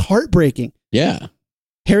horrible. That's heartbreaking. Yeah.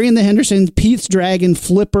 Harry and the Hendersons, Pete's Dragon,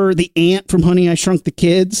 Flipper, the ant from Honey, I Shrunk the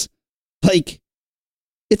Kids. Like,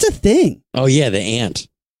 it's a thing. Oh, yeah, the ant.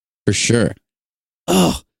 For sure.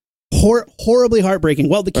 Oh, horribly heartbreaking.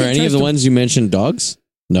 Well, the kid Are any of the ones you mentioned dogs?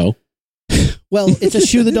 No. Well, it's a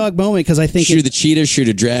shoe the dog moment because I think shoe the cheetah, shoe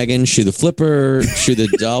the dragon, shoe the flipper, shoe the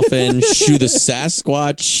dolphin, shoe the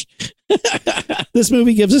Sasquatch. This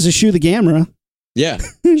movie gives us a shoe the Gamera. Yeah.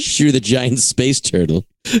 Shoe the giant space turtle.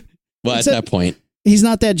 Well, at that point. He's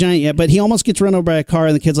not that giant yet, but he almost gets run over by a car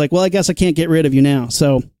and the kid's like, well, I guess I can't get rid of you now.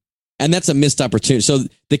 So, and that's a missed opportunity. So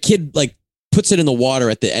the kid like puts it in the water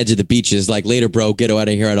at the edge of the beach. Is like, later, bro, get out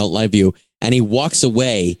of here. I don't love you. And he walks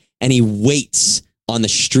away and he waits on the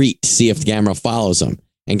street to see if Gamera follows him.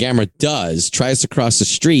 And Gamera does, tries to cross the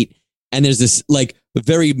street. And there's this like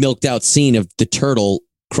very milked out scene of the turtle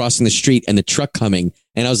crossing the street and the truck coming.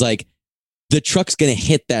 And I was like, the truck's going to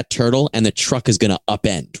hit that turtle and the truck is going to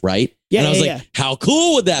upend, right? Yeah. And I was like, how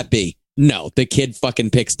cool would that be? No, the kid fucking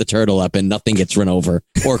picks the turtle up and nothing gets run over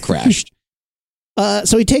or crashed.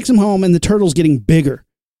 So he takes him home and the turtle's getting bigger,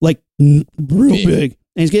 like real big.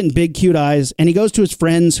 And he's getting big, cute eyes. And he goes to his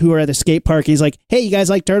friends who are at the skate park. And he's like, hey, you guys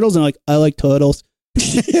like turtles? And I'm like, I like turtles.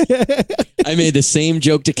 I made the same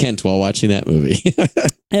joke to Kent while watching that movie. And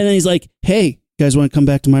then he's like, hey, you guys want to come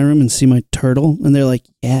back to my room and see my turtle? And they're like,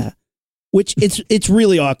 yeah. Which it's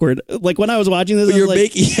really awkward. Like when I was watching this,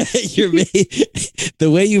 you're making the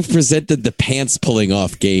way you presented the pants pulling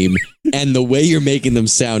off game and the way you're making them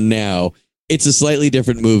sound now, it's a slightly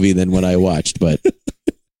different movie than what I watched, but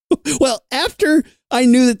well, after I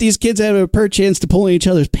knew that these kids had a per chance to pulling each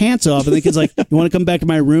other's pants off, and the kid's like, you want to come back to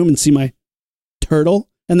my room and see my turtle?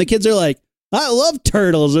 And the kids are like, I love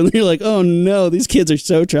turtles. And you're like, oh no, these kids are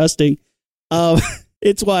so trusting.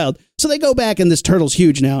 It's wild. So they go back and this turtle's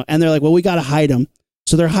huge now. And they're like, well, we got to hide him.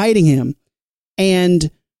 So they're hiding him. And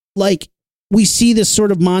like, we see this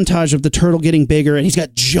sort of montage of the turtle getting bigger and he's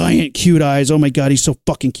got giant cute eyes. Oh my God, he's so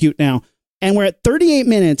fucking cute now. And we're at 38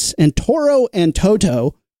 minutes and Toro and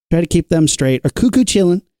Toto, try to keep them straight, are cuckoo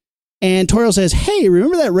chilling. And Toro says, hey,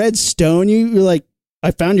 remember that red stone you're like, I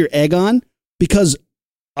found your egg on? Because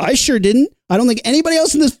I sure didn't. I don't think anybody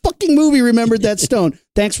else in this fucking movie remembered that stone.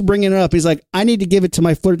 Thanks for bringing it up. He's like, I need to give it to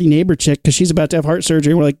my flirty neighbor chick because she's about to have heart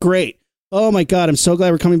surgery. And we're like, great. Oh my God, I'm so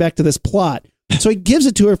glad we're coming back to this plot. So he gives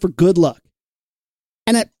it to her for good luck.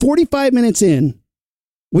 And at 45 minutes in,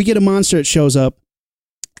 we get a monster that shows up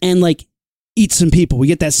and like eats some people. We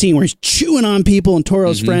get that scene where he's chewing on people and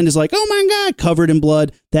Toro's friend is like, oh my God, covered in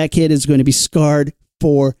blood. That kid is going to be scarred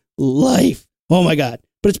for life. Oh my God.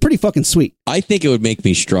 But it's pretty fucking sweet. I think it would make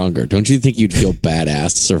me stronger. Don't you think you'd feel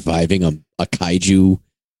badass surviving a kaiju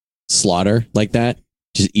slaughter like that?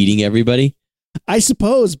 Just eating everybody? I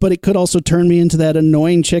suppose, but it could also turn me into that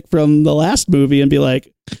annoying chick from the last movie and be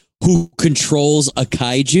like, who controls a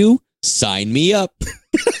kaiju? Sign me up.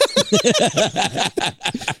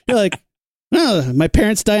 You're like, oh, my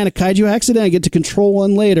parents die in a kaiju accident. I get to control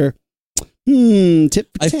one later.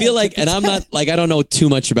 I feel like, and I'm not like, I don't know too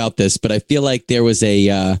much about this, but I feel like there's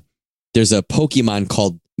a Pokemon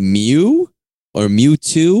called Mew or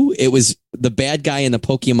Mewtwo. It was the bad guy in the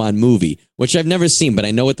Pokemon movie, which I've never seen, but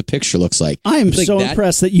I know what the picture looks like. I'm so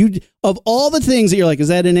impressed that you, of all the things that you're like, is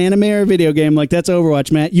that an anime or a video game? Like, that's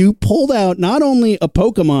Overwatch, Matt. You pulled out not only a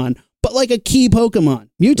Pokemon, but like a key Pokemon.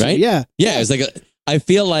 Mewtwo, right? Yeah. Yeah, it's like, I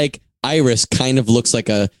feel like Iris kind of looks like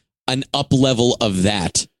an up level of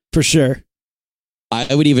that. For sure.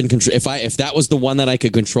 I would even control if that was the one that I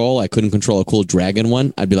could control. I couldn't control a cool dragon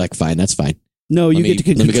one. I'd be like, fine, that's fine. No, you get to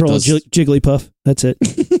control Jigglypuff. That's it.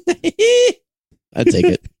 I'd take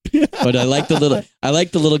it. But I like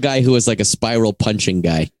the little guy who was like a spiral punching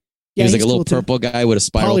guy. He was like a little cool purple guy with a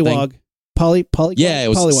spiral Polywog. thing. Yeah, it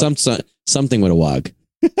was something with a wog.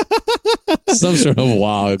 Some sort of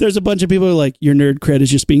wog. There's a bunch of people who are like, your nerd cred is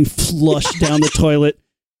just being flushed down the toilet.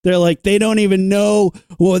 They're like, they don't even know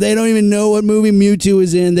what movie Mewtwo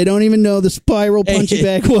is in. They don't even know the spiral punchy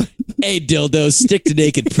back one. Hey, dildos, stick to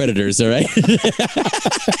naked predators, all right?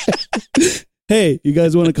 Hey, you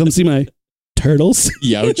guys want to come see my turtles?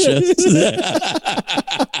 Youches.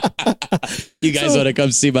 You guys want to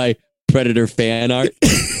come see my predator fan art?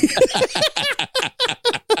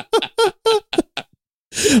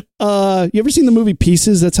 You ever seen the movie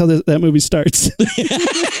Pieces? That's how that movie starts.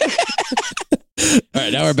 All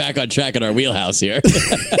right, now we're back on track in our wheelhouse here.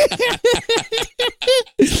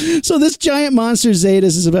 So this giant monster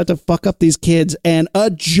Zetas is about to fuck up these kids, and a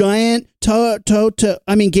giant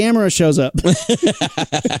Gamera shows up.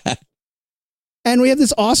 And we have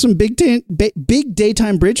this awesome big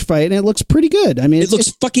daytime bridge fight, and it looks pretty good. I mean, it looks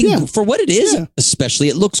fucking for what it is, especially.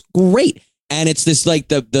 It looks great. And it's this like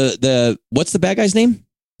the what's the bad guy's name?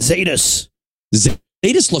 Zetas.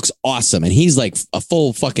 Zetas looks awesome, and he's like a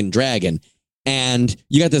full fucking dragon. And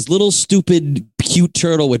you got this little stupid cute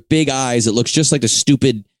turtle with big eyes. It looks just like the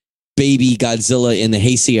stupid baby Godzilla in the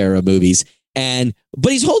Heisei era movies.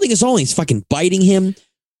 But he's holding his own. He's fucking biting him.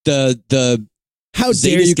 How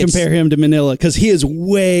dare you compare him to Manila? Because he is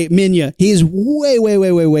Minya. He is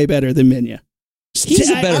way better than Minya. He's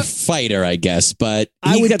a better fighter, I guess, but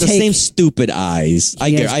he's got the same stupid eyes. I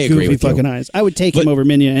agree with fucking you. Eyes. I would take him over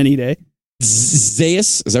Minya any day.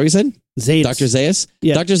 Zeus, is that what you said? Zeus. Dr. Zeus?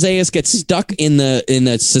 Yeah. Dr. Zeus gets stuck in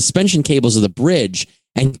the suspension cables of the bridge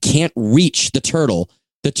and can't reach the turtle.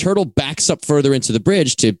 The turtle backs up further into the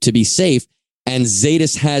bridge to be safe, and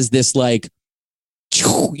Zeus has this like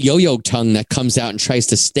yo-yo tongue that comes out and tries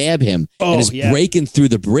to stab him and is breaking through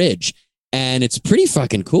the bridge. And it's pretty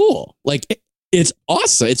fucking cool. Like, it's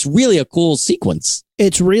awesome. It's really a cool sequence.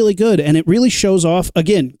 It's really good. And it really shows off,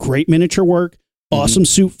 again, great miniature work, awesome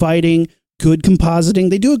suit fighting, good compositing.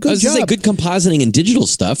 They do a good job. Good compositing and digital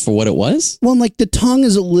stuff for what it was. Well, and like the tongue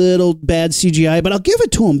is a little bad CGI, but I'll give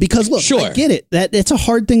it to them because look, I get it. It's a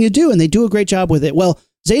hard thing to do, and they do a great job with it. Well,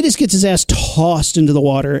 Zetas gets his ass tossed into the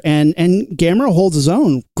water, and Gamera holds his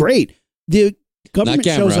own. Great. The government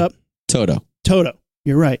shows up. Toto.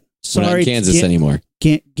 You're right. Sorry. We're not in Kansas anymore.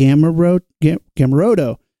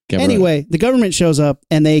 Gameroto. Anyway, the government shows up,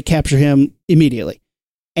 and they capture him immediately.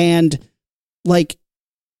 And, like,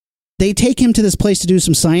 they take him to this place to do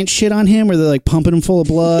some science shit on him, where they're, like, pumping him full of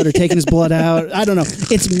blood or taking his blood out. I don't know.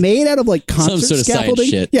 It's made out of, like, concert some sort of scaffolding.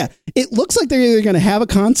 Science shit. Yeah. It looks like they're either going to have a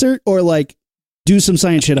concert or, like, do some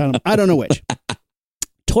science shit on him. I don't know which.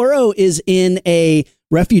 Toro is in a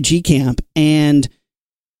refugee camp and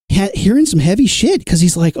hearing some heavy shit because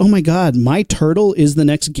he's like, oh my God, my turtle is the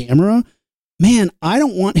next Gamera. Man, I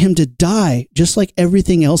don't want him to die just like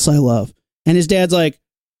everything else I love. And his dad's like,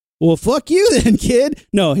 well, fuck you then, kid.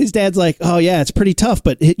 No, his dad's like, oh yeah, it's pretty tough,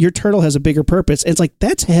 but your turtle has a bigger purpose. And it's like,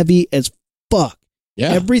 that's heavy as fuck.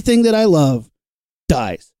 Yeah. Everything that I love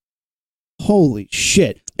dies. Holy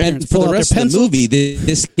shit. And for the rest of the movie,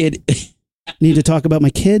 this kid... Need to talk about my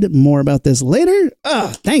kid. More about this later.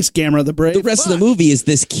 Thanks, Gamera the Brave. The rest of the movie is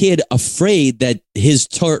this kid afraid that his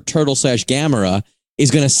turtle / Gamera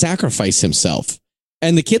is going to sacrifice himself.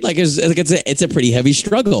 And the kid, it's a pretty heavy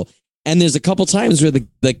struggle. And there's a couple times where the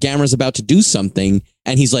Gamera's about to do something,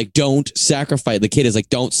 and he's like, don't sacrifice. The kid is like,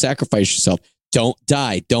 don't sacrifice yourself. Don't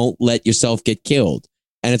die. Don't let yourself get killed.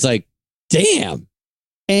 And it's like, damn.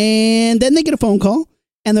 And then they get a phone call.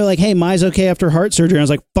 And they're like, hey, Mai's okay after heart surgery. And I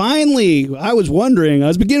was like, finally, I was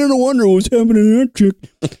beginning to wonder what was happening to that chick.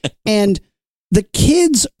 And the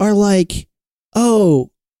kids are like,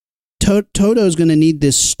 oh, Toto's going to need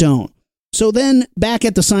this stone. So then back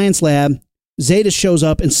at the science lab, Zeta shows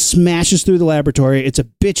up and smashes through the laboratory. It's a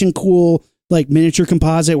bitchin' cool, like, miniature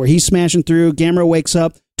composite where he's smashing through. Gamera wakes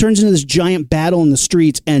up, turns into this giant battle in the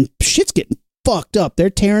streets, and shit's getting fucked up.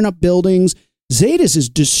 They're tearing up buildings. Zetas is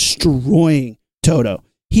destroying Toto.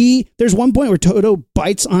 There's one point where Toto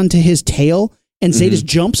bites onto his tail and Zetas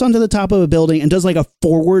jumps onto the top of a building and does like a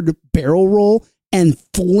forward barrel roll and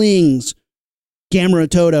flings Gamera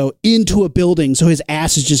Toto into a building. So his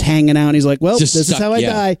ass is just hanging out. And he's like, well, this is how I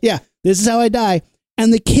die. Yeah, this is how I die.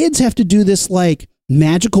 And the kids have to do this like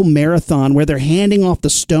magical marathon where they're handing off the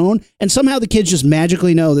stone. And somehow the kids just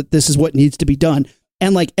magically know that this is what needs to be done.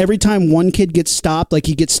 And like every time one kid gets stopped, like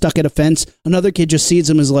he gets stuck at a fence, another kid just sees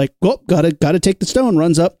him as like, well, gotta take the stone,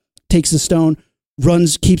 runs up, takes the stone,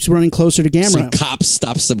 keeps running closer to Gamera. Some cop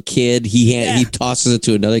stops some kid. He tosses it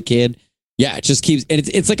to another kid. Yeah, it just keeps, and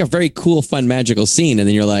it's like a very cool, fun, magical scene. And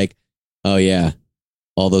then you're like, oh yeah,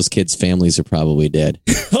 all those kids' families are probably dead.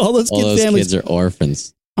 all those kids are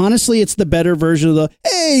orphans. Honestly, it's the better version of the,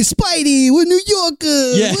 hey, Spidey, we're New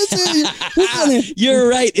Yorkers. Yeah. You're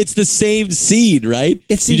right. It's the same scene, right?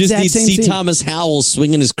 It's the exact same scene. You just need to see Thomas Howell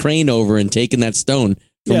swinging his crane over and taking that stone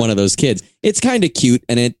from one of those kids. It's kind of cute.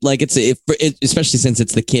 And especially since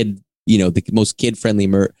it's the kid, the most kid-friendly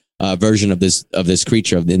version of this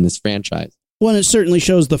creature in this franchise. Well, it certainly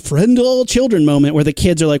shows the friend to all children moment where the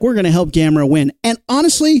kids are like, we're going to help Gamera win. And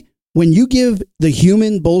honestly, when you give the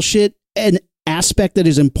human bullshit an aspect that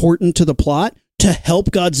is important to the plot, to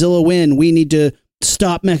help Godzilla win, we need to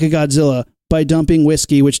stop Mechagodzilla by dumping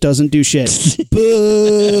whiskey, which doesn't do shit.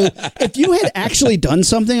 Boo! If you had actually done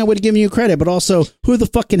something, I would have given you credit, but also, who the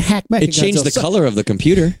fucking hack Mechagodzilla? It changed the color of the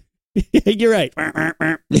computer. You're right.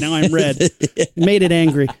 Now I'm red. Made it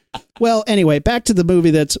angry. Well, anyway, back to the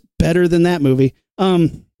movie that's better than that movie.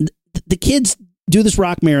 The kids do this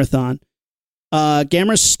rock marathon.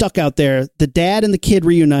 Gamera's stuck out there. The dad and the kid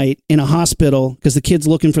reunite in a hospital because the kid's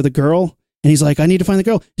looking for the girl. And he's like, I need to find the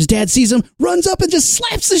girl. His dad sees him, runs up and just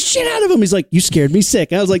slaps the shit out of him. He's like, you scared me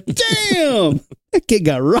sick. And I was like, damn, that kid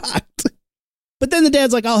got rocked. But then the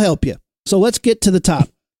dad's like, I'll help you. So let's get to the top.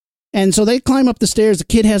 And so they climb up the stairs. The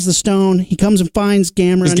kid has the stone. He comes and finds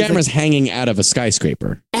Gamera. His Gamera's hanging out of a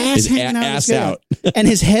skyscraper. Ass out. And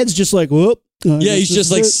his head's just like, whoop. Yeah, he's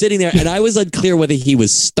just like sitting there. And I was unclear whether he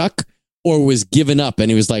was stuck or was given up. And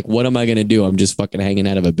he was like, what am I going to do? I'm just fucking hanging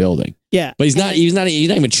out of a building. Yeah. But he's not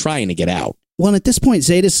even trying to get out. Well, at this point,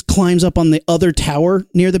 Zetas climbs up on the other tower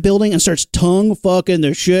near the building and starts tongue fucking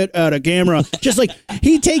the shit out of Gamera. Just like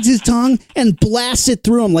he takes his tongue and blasts it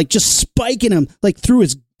through him, like just spiking him, like through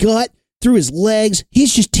his gut, through his legs.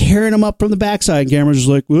 He's just tearing him up from the backside. And Gamera's just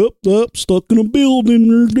like, whoop, stuck in a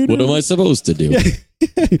building. What am I supposed to do?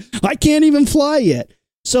 I can't even fly yet.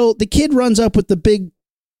 So the kid runs up with the big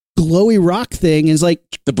glowy rock thing and is like,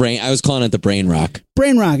 I was calling it the brain rock.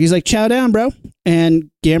 Brain rock. He's like, chow down, bro. And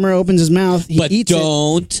Gamera opens his mouth. He eats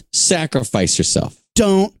don't sacrifice yourself.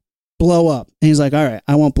 Don't blow up. And he's like, all right,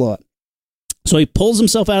 I won't blow up. So he pulls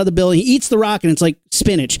himself out of the building. He eats the rock and it's like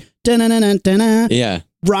spinach. Da-na-na-na-na-na. Yeah.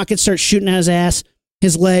 Rocket starts shooting at his ass,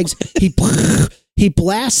 his legs. He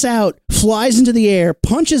blasts out, flies into the air,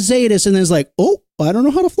 punches Zetas, and then is like, oh, I don't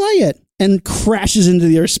know how to fly yet. And crashes into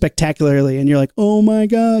the earth spectacularly. And you're like, oh my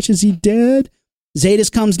gosh, is he dead?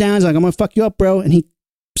 Zetas comes down. He's like, I'm going to fuck you up, bro. And he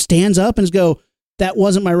stands up and goes, that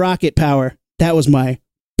wasn't my rocket power. That was my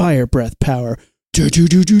fire breath power.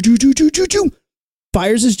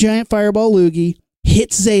 Fires his giant fireball loogie,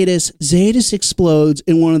 hits Zetas. Zetas explodes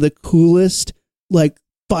in one of the coolest, like,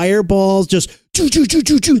 fireballs, just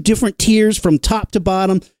different tiers from top to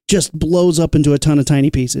bottom, just blows up into a ton of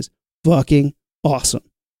tiny pieces. Fucking awesome.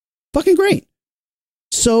 Fucking great.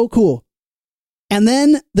 So cool. And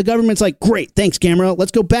then the government's like, great, thanks, Gamera.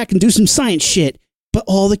 Let's go back and do some science shit. But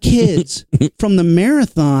all the kids from the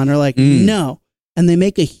marathon are like, no. And they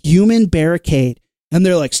make a human barricade. And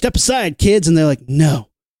they're like, step aside, kids. And they're like, no.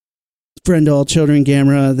 Friend to all children,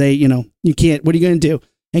 Gamera. You can't. What are you going to do?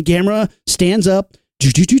 And Gamera stands up,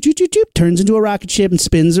 turns into a rocket ship and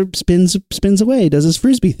spins away. Does his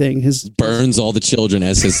frisbee thing. Burns all the children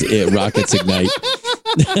as his rockets ignite.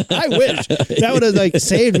 I wish that would have like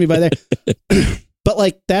saved me by there. But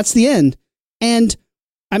like that's the end. And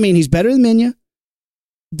I mean, he's better than Minya.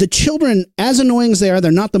 The children, as annoying as they are,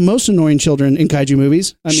 they're not the most annoying children in kaiju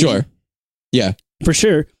movies. I mean, sure. Yeah. For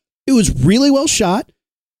sure. It was really well shot,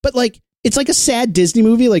 but like it's like a sad Disney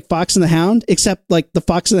movie like Fox and the Hound, except like the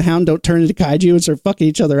Fox and the Hound don't turn into kaiju and start fucking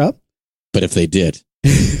each other up. But if they did,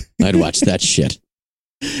 I'd watch that shit.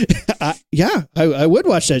 Yeah, I would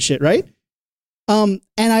watch that shit, right? And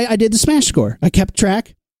I did the Smash score. I kept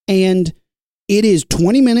track, and it is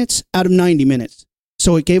 20 minutes out of 90 minutes.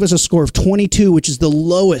 So it gave us a score of 22, which is the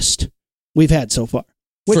lowest we've had so far.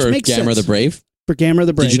 Which for makes Gamera sense. the Brave? For Gamera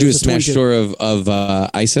the Brave. Did you do a Smash score of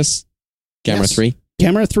ISIS? Gamera 3?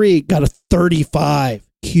 Gamera 3 got a 35.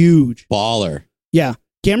 Huge. Baller. Yeah.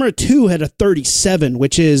 Gamera 2 had a 37,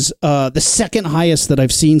 which is the second highest that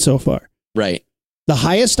I've seen so far. Right. The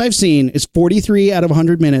highest I've seen is 43 out of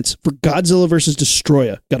 100 minutes for Godzilla vs.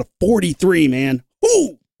 Destroya. Got a 43, man.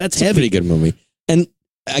 Ooh, that's heavy. A pretty good movie. And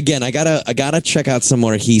again, I gotta check out some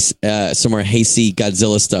more Heisei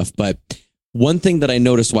Godzilla stuff. But one thing that I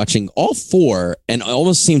noticed watching all four, and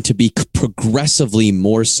almost seemed to be progressively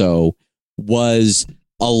more so, was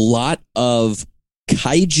a lot of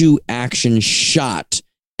kaiju action shot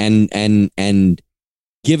and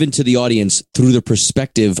given to the audience through the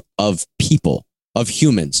perspective of people, of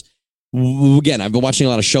humans. Again, I've been watching a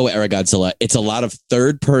lot of Showa era Godzilla. It's a lot of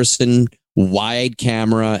third person, wide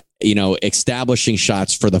camera, establishing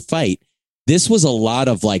shots for the fight. This was a lot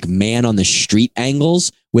of like man on the street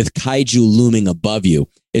angles with kaiju looming above you,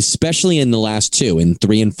 especially in the last two, in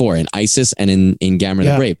 3 and 4, in ISIS and in Gamera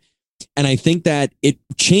the Brave. And I think that it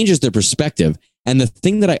changes the perspective. And the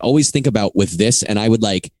thing that I always think about with this, and I would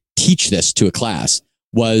like teach this to a class,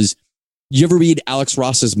 was, you ever read Alex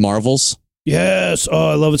Ross's Marvels? Yes. Oh,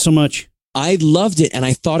 I love it so much. I loved it, and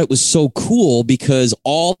I thought it was so cool because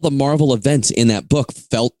all the Marvel events in that book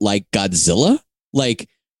felt like Godzilla. Like,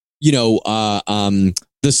 the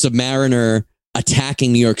Submariner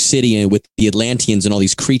attacking New York City with the Atlanteans and all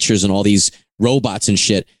these creatures and all these robots and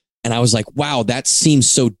shit. And I was like, wow, that seems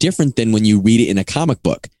so different than when you read it in a comic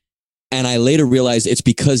book. And I later realized it's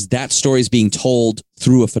because that story is being told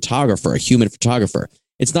through a photographer, a human photographer.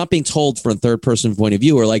 It's not being told from a third person point of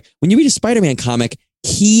view. Or like when you read a Spider-Man comic,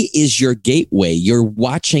 he is your gateway. You're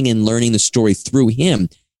watching and learning the story through him.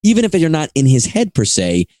 Even if you're not in his head per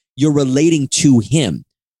se, you're relating to him.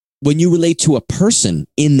 When you relate to a person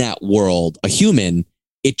in that world, a human,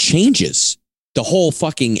 it changes the whole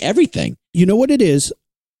fucking everything. You know what it is?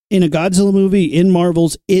 In a Godzilla movie, in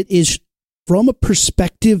Marvel's, it is from a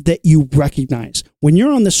perspective that you recognize. When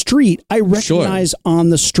you're on the street, I recognize on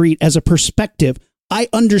the street as a perspective. I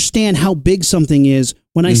understand how big something is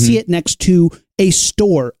when I see it next to a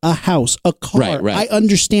store, a house, a car. Right. I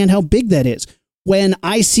understand how big that is. When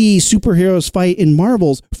I see superheroes fight in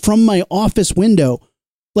Marvels from my office window,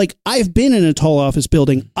 like I've been in a tall office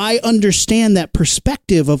building, I understand that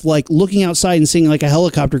perspective of like looking outside and seeing like a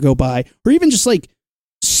helicopter go by, or even just like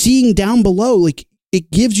seeing down below. Like it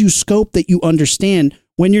gives you scope that you understand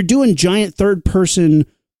when you're doing giant third person,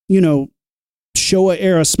 Showa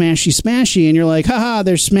era smashy, and you're like, haha,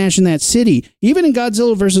 they're smashing that city. Even in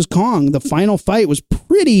Godzilla versus Kong, the final fight was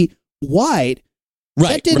pretty wide.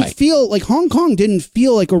 That didn't feel like Hong Kong didn't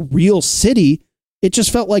feel like a real city. It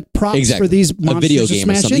just felt like props for these monsters. A video game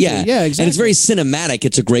or something. Yeah, exactly. And it's very cinematic.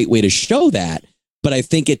 It's a great way to show that. But I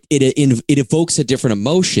think it evokes a different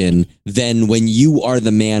emotion than when you are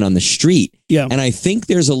the man on the street. Yeah. And I think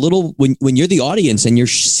there's a little, when you're the audience and you're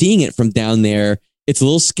seeing it from down there, it's a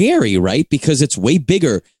little scary, right? Because it's way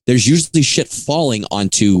bigger. There's usually shit falling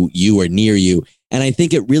onto you or near you. And I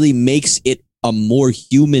think it really makes it a more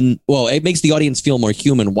human, it makes the audience feel more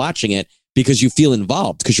human watching it because you feel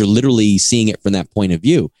involved because you're literally seeing it from that point of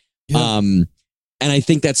view. Yeah. And I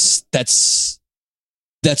think that's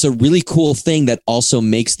a really cool thing that also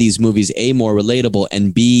makes these movies A, more relatable,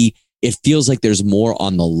 and B, it feels like there's more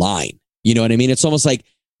on the line. You know what I mean? It's almost like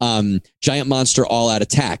Giant Monster All Out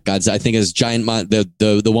Attack. I think is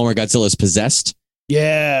the one where Godzilla is possessed.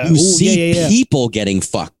 Yeah. You see people getting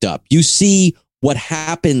fucked up. You see what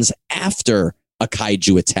happens after a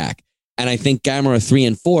kaiju attack. And I think Gamera 3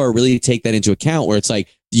 and 4 really take that into account, where it's like,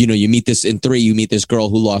 you meet this in 3, you meet this girl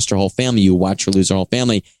who lost her whole family. You watch her lose her whole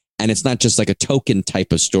family. And it's not just like a token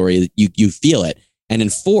type of story. You feel it. And in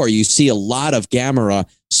 4, you see a lot of Gamera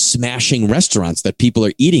smashing restaurants that people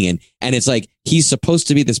are eating in. And it's like, he's supposed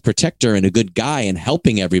to be this protector and a good guy and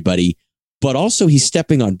helping everybody, but also he's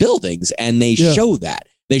stepping on buildings, and they show that.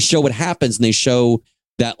 They show what happens, and they show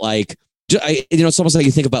that, like, it's almost like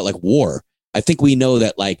you think about like war. I think we know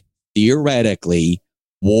that, like, theoretically,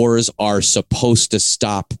 wars are supposed to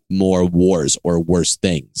stop more wars or worse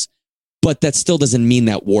things. But that still doesn't mean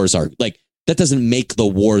that wars are, like, that doesn't make the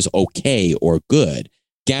wars okay or good.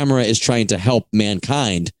 Gamera is trying to help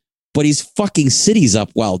mankind, but he's fucking cities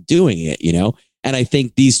up while doing it, And I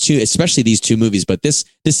think these two, especially these two movies, but this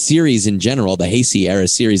series in general, the Heisei era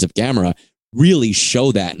series of Gamera, really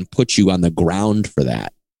show that and put you on the ground for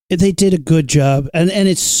that. They did a good job. And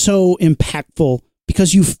it's so impactful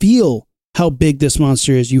because you feel how big this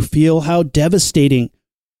monster is. You feel how devastating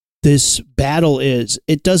this battle is.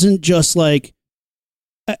 It doesn't just like,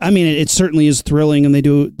 I mean, it certainly is thrilling, and they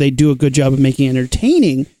do a good job of making it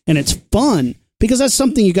entertaining, and it's fun, because that's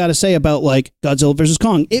something you got to say about like Godzilla versus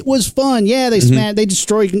Kong. It was fun. Yeah, they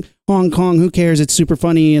destroyed Hong Kong. Who cares? It's super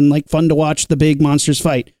funny and like fun to watch the big monsters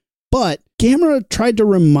fight. But Gamera tried to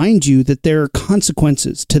remind you that there are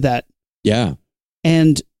consequences to that. Yeah.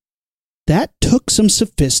 And that took some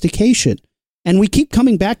sophistication. And we keep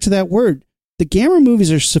coming back to that word. The Gamera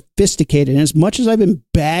movies are sophisticated. And as much as I've been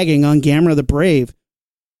bagging on Gamera the Brave,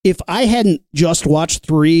 if I hadn't just watched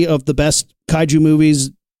 3 of the best kaiju movies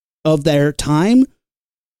of their time,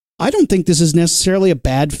 I don't think this is necessarily a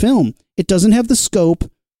bad film. It doesn't have the scope,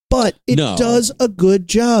 but it does a good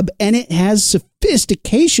job, and it has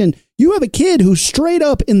sophistication. You have a kid who straight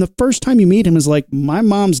up in the first time you meet him is like, my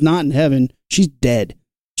mom's not in heaven. She's dead.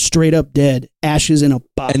 Straight up dead. Ashes in a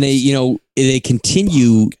box. And they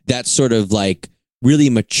continue that sort of like really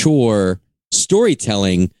mature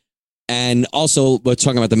storytelling. And also, we're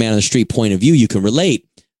talking about the man on the street point of view. You can relate.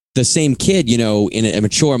 The same kid, in a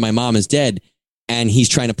mature, my mom is dead, and he's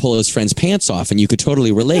trying to pull his friend's pants off, and you could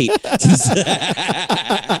totally relate.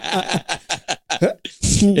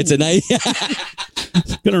 It's a nice.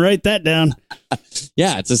 Gonna write that down.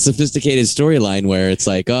 Yeah, it's a sophisticated storyline where it's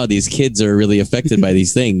like, oh, these kids are really affected by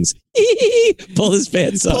these things. Pull his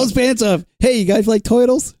pants off. Pull his pants off. Hey, you guys like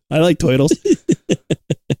Toidles? I like Toidles.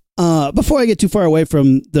 Before I get too far away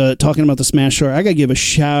from talking about the Smash Score, I gotta give a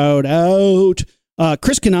shout out.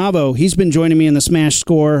 Chris Canavo, he's been joining me in the Smash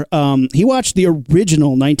Score. He watched the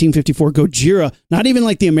original 1954 Gojira, not even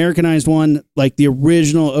like the Americanized one, like the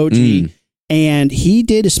original OG. And he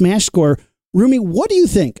did a Smash Score. Rumi, what do you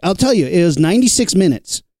think? I'll tell you, it was 96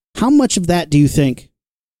 minutes. How much of that do you think?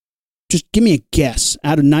 Just give me a guess.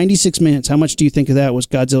 Out of 96 minutes, how much do you think of that was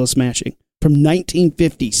Godzilla smashing from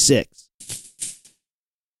 1956?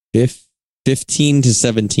 15 to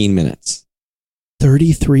 17 minutes.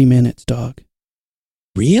 33 minutes, dog.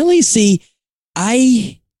 Really? See,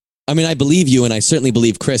 I mean, I believe you, and I certainly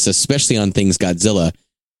believe Chris, especially on things Godzilla.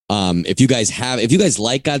 If you guys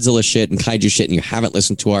like Godzilla shit and kaiju shit, and you haven't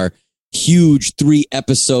listened to our huge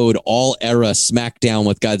 3-episode all era SmackDown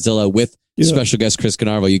with Godzilla with special guest Chris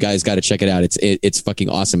Canarvo, you guys got to check it out. It's fucking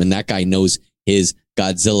awesome, and that guy knows his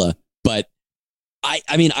Godzilla. But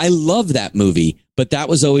I mean, I love that movie, but that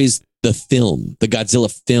was always the film, the Godzilla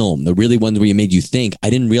film, the really one where you made you think. I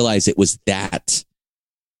didn't realize it was that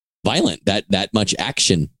violent, that much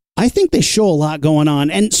action. I think they show a lot going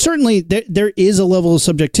on, and certainly there is a level of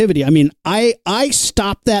subjectivity. I mean, I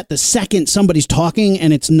stop that the second somebody's talking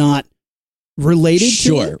and it's not related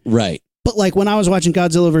to it. Right. But like when I was watching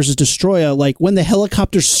Godzilla versus Destroya, like when the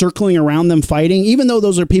helicopter's circling around them fighting, even though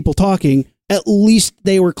those are people talking, at least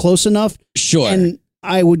they were close enough. Sure. And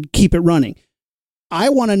I would keep it running. I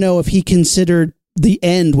want to know if he considered the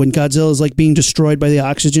end when Godzilla is like being destroyed by the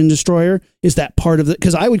oxygen destroyer. Is that part of it?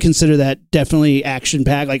 Because I would consider that definitely action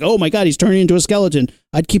packed. Like, oh my God, he's turning into a skeleton.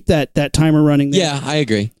 I'd keep that timer running there. Yeah, I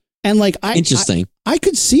agree. And like, interesting. I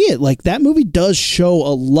could see it. Like that movie does show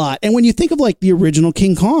a lot. And when you think of like the original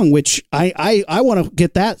King Kong, which I want to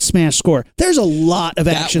get that smash score, there's a lot of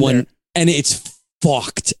action there. And it's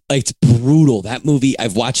fucked. It's brutal. That movie,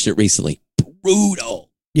 I've watched it recently.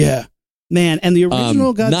 Brutal. Yeah. Man, and the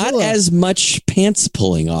original Godzilla. Not as much pants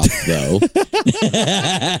pulling off, though.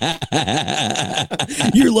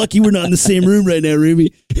 You're lucky we're not in the same room right now,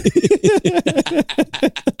 Ruby.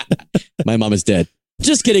 My mom is dead.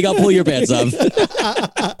 Just kidding. I'll pull your pants off.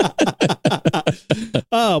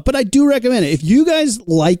 Oh, but I do recommend it. If you guys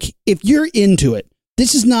if you're into it,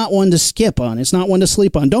 this is not one to skip on. It's not one to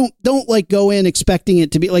sleep on. Don't like go in expecting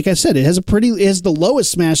it to be, like I said, it has the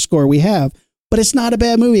lowest smash score we have. But it's not a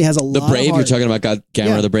bad movie. It has a lot of Brave, heart. you're talking about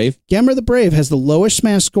Gamera the Brave? Gamera the Brave has the lowest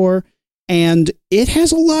smash score, and it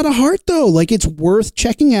has a lot of heart, though. Like, it's worth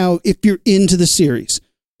checking out if you're into the series.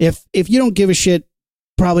 If you don't give a shit,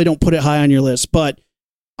 probably don't put it high on your list. But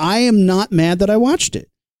I am not mad that I watched it.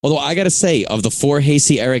 Although, I got to say, of the 4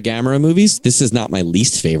 Heisei-era Gamera movies, this is not my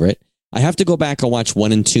least favorite. I have to go back and watch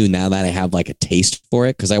 1 and 2 now that I have, like, a taste for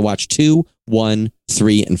it, because I watched 2, 1,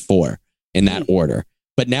 3, and 4 in that order.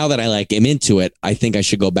 But now that I am into it, I think I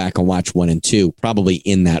should go back and watch 1 and 2, probably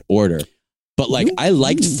in that order. But I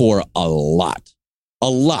liked 4 a lot.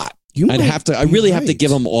 I really have to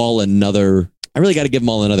give them all another. I really got to give them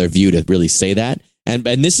all another view to really say that. And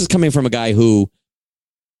this is coming from a guy who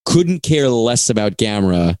couldn't care less about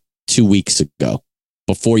Gamera 2 weeks ago,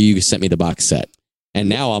 before you sent me the box set, and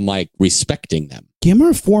now I'm like respecting them.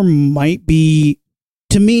 Gamera 4 might be,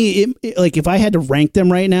 to me, like if I had to rank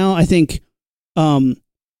them right now, I think.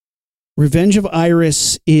 Revenge of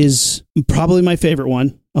Iris is probably my favorite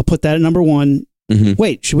one. I'll put that at number 1. Mm-hmm.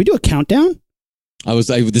 Wait, should we do a countdown?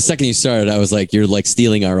 The second you started, I was like, you're like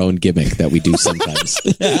stealing our own gimmick that we do sometimes.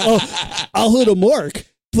 I'll hit a mark.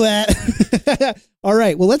 But all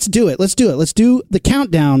right, well, let's do it. Let's do the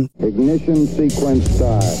countdown. Ignition sequence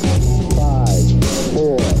start. 5,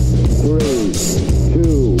 4, 3,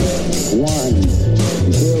 2, 1,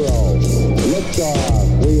 0.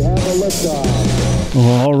 Liftoff. We have a liftoff.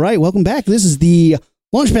 All right, welcome back. This is the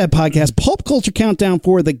Launchpad Podcast Pulp Culture Countdown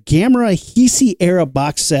for the Gamera Heisei era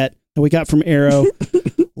box set that we got from Arrow.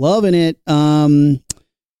 Loving it.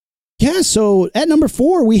 Yeah, so at number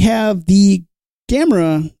 4, we have the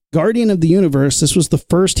Gamera Guardian of the Universe. This was the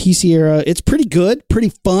first Heisei era. It's pretty good,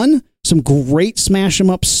 pretty fun. Some great smash 'em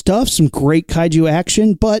up stuff, some great kaiju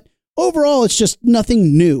action, but overall, it's just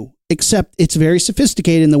nothing new, except it's very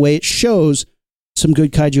sophisticated in the way it shows some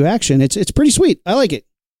good kaiju action. It's pretty sweet. I like it.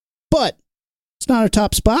 But it's not our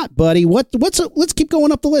top spot, buddy. Let's keep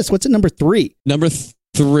going up the list. What's at number 3? Number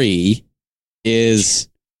 3 is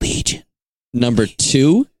Legion. Number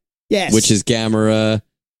 2, yes, which is Gamera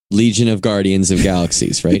Legion of Guardians of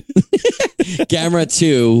Galaxies, right? Gamera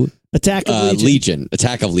 2 Attack of Legion.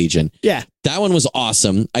 Attack of Legion. Yeah. That one was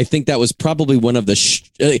awesome. I think that was probably one of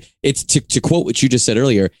the it's to quote what you just said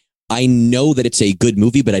earlier. I know that it's a good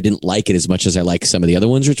movie, but I didn't like it as much as I like some of the other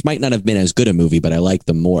ones, which might not have been as good a movie, but I like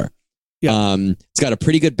them more. Yeah. It's got a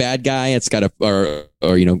pretty good bad guy. It's got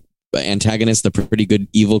antagonist, the pretty good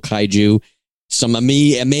evil kaiju. Some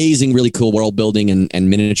amazing, really cool world building and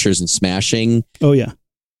miniatures and smashing. Oh yeah.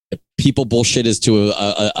 People bullshit is to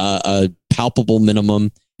a palpable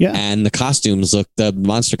minimum. Yeah. And the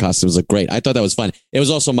monster costumes look great. I thought that was fun. It was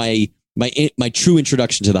also my true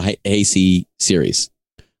introduction to the Heisei series.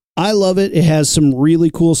 I love it. It has some really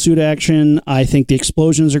cool suit action. I think the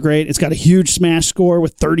explosions are great. It's got a huge smash score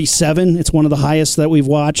with 37. It's one of the highest that we've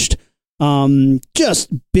watched. Just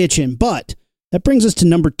bitching. But that brings us to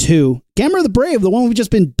number 2. Gamera the Brave, the one we've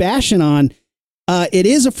just been bashing on. It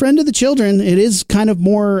is a friend of the children. It is kind of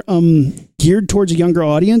more geared towards a younger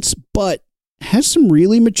audience, but has some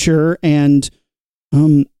really mature and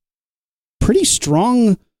pretty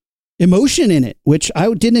strong emotion in it, which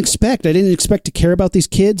I didn't expect. I didn't expect to care about these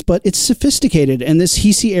kids, but it's sophisticated. And this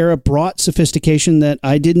Heisei era brought sophistication that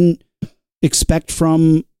I didn't expect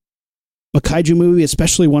from a kaiju movie,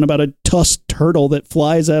 especially one about a tusked turtle that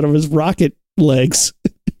flies out of his rocket legs.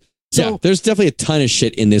 So, yeah, there's definitely a ton of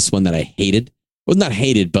shit in this one that I hated. Well, not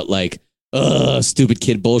hated, but like, stupid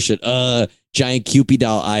kid bullshit. Giant Cupid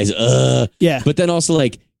doll eyes. Yeah. But then also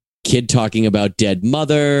like kid talking about dead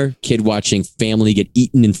mother, kid watching family get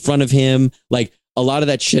eaten in front of him. Like a lot of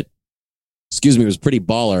that shit, was pretty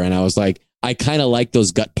baller. And I was like, I kind of like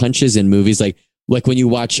those gut punches in movies. Like when you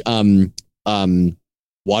watch Watership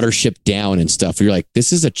Down and stuff, you're like,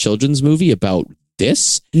 this is a children's movie about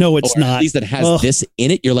this? No, it's not. At least that has this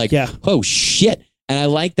in it. You're like, yeah. Oh shit. And I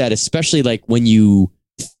like that, especially like when you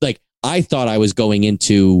like, I thought I was going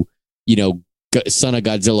into, Son of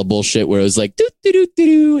Godzilla bullshit where it was like,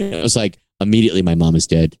 doo-doo-doo-doo-doo. And it was like, immediately my mom is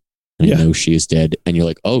dead. And I know she is dead. And you're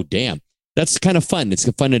like, oh, damn. That's kind of fun. It's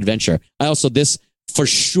a fun adventure. This for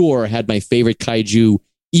sure had my favorite kaiju,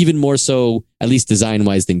 even more so, at least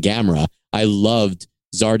design-wise, than Gamera. I loved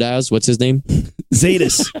Zardoz. What's his name?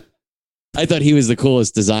 Zadis. I thought he was the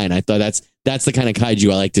coolest design. I thought that's the kind of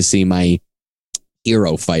kaiju I like to see my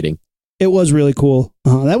hero fighting. It was really cool.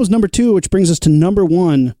 That was number 2, which brings us to number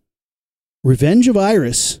 1, Revenge of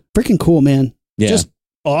Iris. Freaking cool, man. Yeah. Just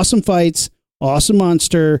awesome fights, awesome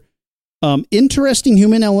monster, interesting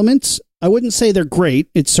human elements. I wouldn't say they're great.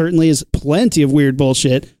 It certainly is plenty of weird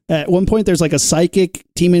bullshit. At one point, there's like a psychic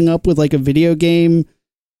teaming up with like a video game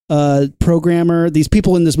programmer. These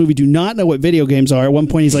people in this movie do not know what video games are. At one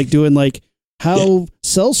point, he's like doing like how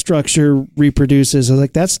cell structure reproduces. I was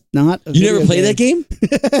like, that's not a You never played that game?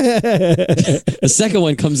 The second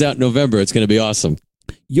one comes out in November. It's going to be awesome.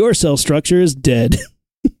 Your cell structure is dead.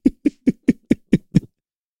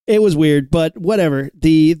 It was weird, but whatever.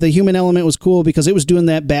 The human element was cool because it was doing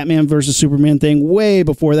that Batman versus Superman thing way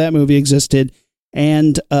before that movie existed.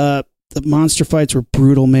 And the monster fights were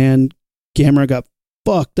brutal, man. Gamera got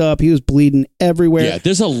fucked up. He was bleeding everywhere. Yeah,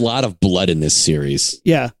 there's a lot of blood in this series.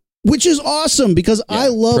 Yeah, which is awesome because I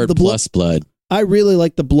love the blood. I really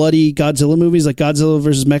like the bloody Godzilla movies, like Godzilla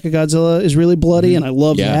versus Mechagodzilla is really bloody, and I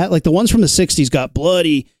love that. Like the ones from the 60s got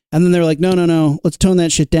bloody, and then they're like, no, let's tone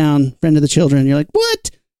that shit down, friend of the children. And you're like,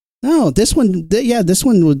 what? No, this one,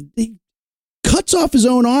 he cuts off his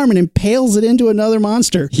own arm and impales it into another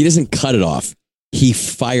monster. He doesn't cut it off. He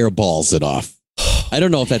fireballs it off. I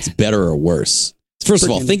don't know if that's better or worse. First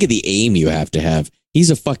of all, think of the aim you have to have.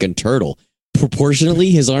 He's a fucking turtle.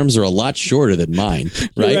 Proportionately, his arms are a lot shorter than mine,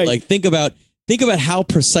 right? Like think about how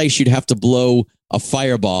precise you'd have to blow a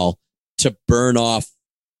fireball to burn off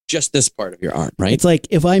just this part of your arm, right? It's like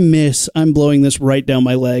if I miss, I'm blowing this right down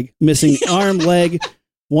my leg, missing arm, leg,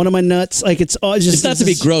 one of my nuts. Like it's not to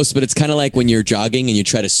be gross, but it's kind of like when you're jogging and you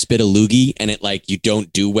try to spit a loogie and it like you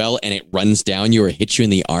don't do well and it runs down you or hits you in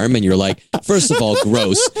the arm and you're like, first of all,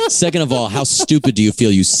 gross. Second of all, how stupid do you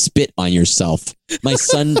feel you spit on yourself? My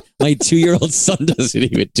 2-year-old son doesn't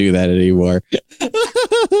even do that anymore.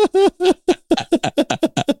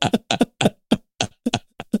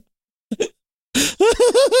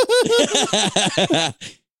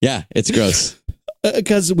 Yeah, it's gross.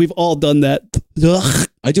 Because we've all done that. Ugh.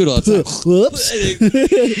 I do it all the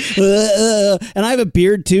time. And I have a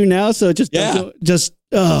beard too now, so it just You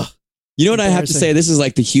know what I have to say? This is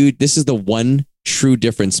the one true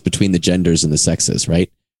difference between the genders and the sexes,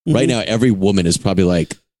 right? Mm-hmm. Right now, every woman is probably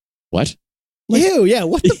like, what? Ew, yeah,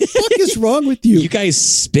 what the fuck is wrong with you? You guys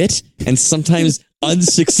spit and sometimes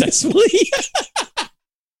unsuccessfully.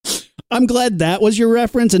 I'm glad that was your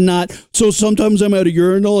reference and not, so sometimes I'm at a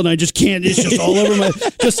urinal and I just can't, it's just all over my,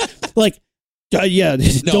 just like, yeah.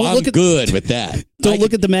 No, I'm good with that. Don't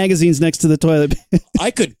look at the magazines next to the toilet.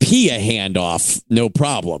 I could pee a hand off, no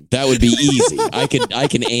problem. That would be easy. I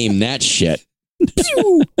can aim that shit.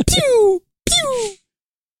 Pew, pew, pew.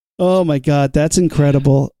 Oh my God, that's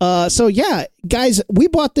incredible. So yeah, guys, we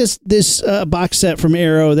bought this box set from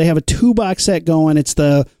Arrow. They have a 2-box set going. It's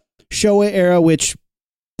the Showa era, which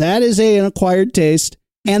that is an acquired taste,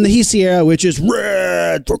 and the Heisei era, which is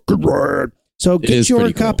red, fucking red. So get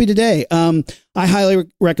your copy today. I highly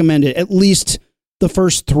recommend it. At least the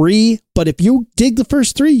first 3, but if you dig the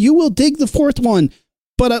first 3, you will dig the 4th one.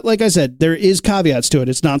 But like I said, there is caveats to it.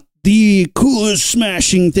 It's not the coolest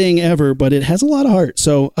smashing thing ever, but it has a lot of heart.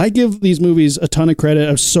 So I give these movies a ton of credit.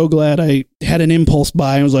 I'm so glad I had an impulse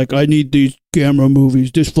buy. I was like, I need these Gamera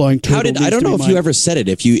movies. This flying turtle. I don't know if you ever said it.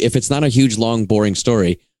 If it's not a huge, long, boring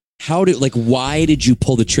story, why did you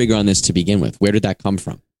pull the trigger on this to begin with? Where did that come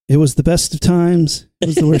from? It was the best of times. It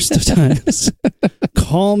was the worst of times.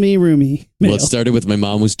 Call me Roomy. Well, it started with my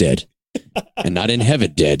mom was dead. And not in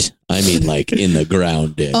heaven dead. I mean, like in the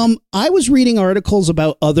ground dead. I was reading articles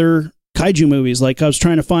about other kaiju movies. Like I was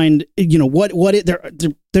trying to find,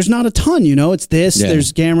 there's not a ton, it's this,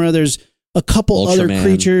 there's Gamera, there's a couple other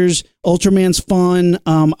creatures. Ultraman's fun.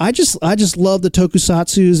 I just love the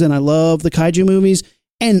tokusatsus and I love the kaiju movies.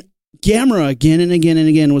 And Gamera again and again and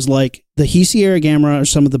again was like the Heisei era Gamera are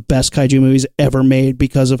some of the best kaiju movies ever made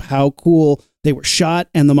because of how cool they were shot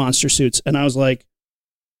and the monster suits. And I was like,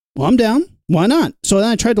 well, I'm down. Why not? So then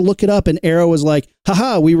I tried to look it up and Arrow was like,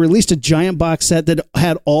 haha, we released a giant box set that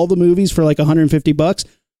had all the movies for like $150,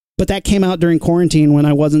 but that came out during quarantine when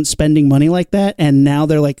I wasn't spending money like that. And now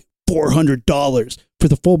they're like $400 for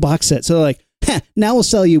the full box set. So they're like, now we'll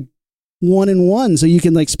sell you 1 and 1 so you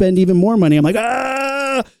can like spend even more money. I'm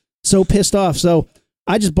like, so pissed off. So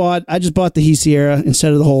I just bought the Heisei era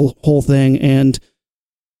instead of the whole thing. And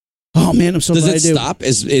oh man, I'm so glad I do. Does it stop?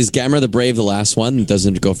 Is Gamera the Brave the last one?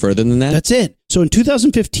 Doesn't it go further than that? That's it. So in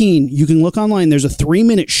 2015, you can look online. There's a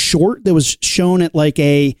 3-minute short that was shown at like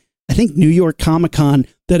I think New York Comic-Con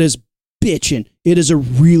that is bitchin'. It is a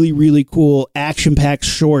really, really cool action-packed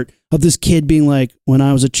short of this kid being like, when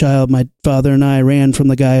I was a child, my father and I ran from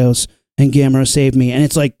the Gaios and Gamera saved me. And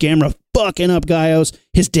it's like Gamera fucking up Gaios.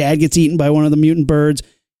 His dad gets eaten by one of the mutant birds.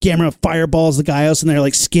 Gamera fireballs the Gaios and their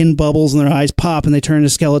like skin bubbles and their eyes pop and they turn into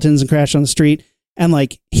skeletons and crash on the street. And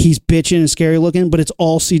like he's bitching and scary looking, but it's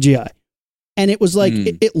all CGI. And it was like,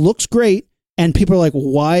 it looks great. And people are like,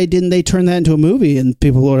 why didn't they turn that into a movie? And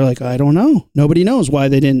people are like, I don't know. Nobody knows why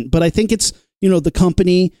they didn't. But I think it's, the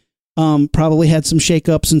company probably had some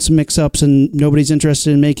shakeups and some mix-ups and nobody's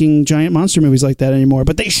interested in making giant monster movies like that anymore.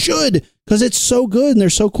 But they should, because it's so good and they're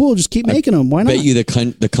so cool. Just keep making them. Why not? I bet you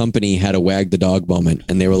the company had a wag the dog moment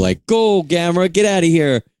and they were like, go Gamera, get out of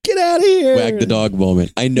here. Get out of here. Wag the dog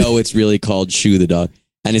moment. I know it's really called Shoo the dog.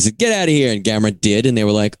 And he said, get out of here. And Gamera did. And they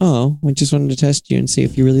were like, oh, we just wanted to test you and see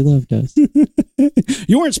if you really loved us.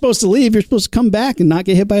 You weren't supposed to leave. You're supposed to come back and not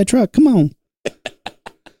get hit by a truck. Come on.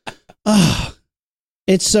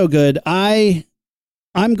 It's so good. I'm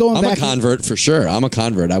going back. I'm a convert for sure. I'm a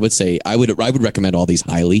convert. I would say I would recommend all these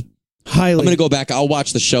highly. I'm going to go back. I'll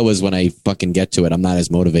watch the show as when I fucking get to it. I'm not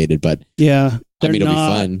as motivated, but yeah, it'll be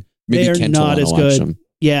fun. Maybe they're Kent not will as watch good. them.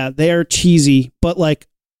 Yeah, they are cheesy, but like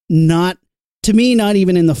not to me, not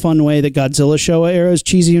even in the fun way that Godzilla Showa era is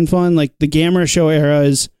cheesy and fun. Like the Gamera Showa era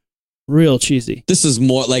is real cheesy. This is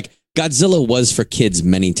more like Godzilla was for kids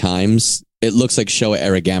many times. It looks like Showa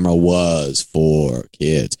era Gamera was for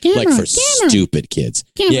kids, like for stupid kids.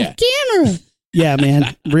 Gamera. Yeah,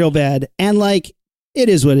 man, real bad. And like, it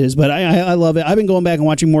is what it is, but I love it. I've been going back and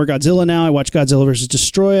watching more Godzilla now. I watch Godzilla versus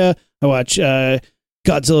Destroya. I watch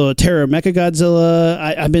Godzilla, Terror Mechagodzilla.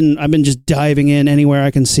 I've been just diving in anywhere I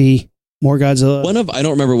can see more Godzilla. I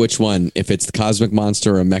don't remember which one, if it's the Cosmic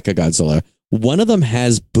Monster or Mechagodzilla. One of them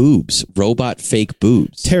has boobs, robot fake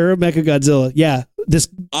boobs. Terror Mechagodzilla. Yeah.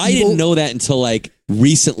 I didn't know that until like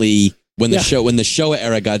recently when the Showa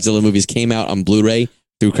era Godzilla movies came out on Blu-ray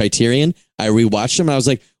through Criterion. I rewatched them and I was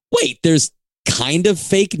like, wait, there's kind of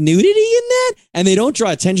fake nudity in that? And they don't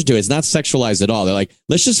draw attention to it. It's not sexualized at all. They're like,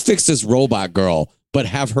 let's just fix this robot girl, but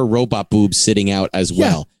have her robot boobs sitting out as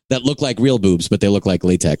well. That look like real boobs, but they look like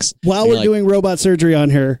latex. While we're doing robot surgery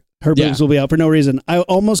on her boobs will be out for no reason. I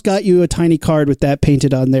almost got you a tiny card with that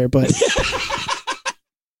painted on there, but...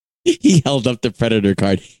 He held up the Predator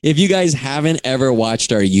card. If you guys haven't ever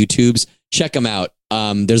watched our YouTubes, check them out.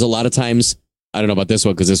 There's a lot of times, I don't know about this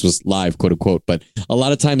one because this was live, quote unquote, but a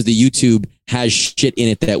lot of times the YouTube has shit in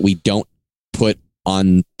it that we don't put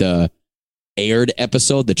on the aired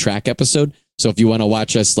episode, the track episode. So if you want to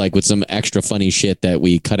watch us like with some extra funny shit that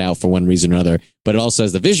we cut out for one reason or another, but it also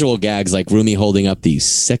has the visual gags like Rumi holding up these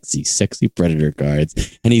sexy, sexy Predator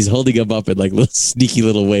cards. And he's holding them up in like little sneaky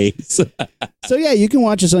little ways. So yeah, you can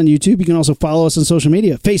watch us on YouTube. You can also follow us on social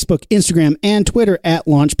media, Facebook, Instagram, and Twitter at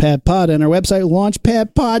LaunchpadPod, and our website,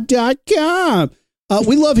 launchpadpod.com.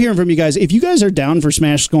 We love hearing from you guys. If you guys are down for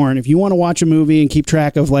Smash Score, and if you want to watch a movie and keep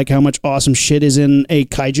track of like how much awesome shit is in a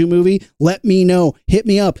kaiju movie, let me know. Hit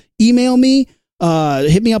me up. Email me.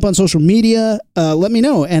 Hit me up on social media. Let me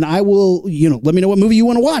know, and I will. Let me know what movie you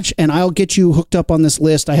want to watch, and I'll get you hooked up on this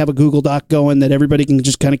list. I have a Google Doc going that everybody can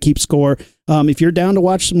just kind of keep score. If you're down to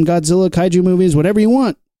watch some Godzilla kaiju movies, whatever you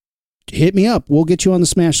want, hit me up. We'll get you on the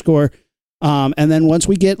Smash Score. And then once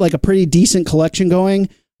we get like a pretty decent collection going,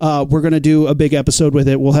 we're going to do a big episode with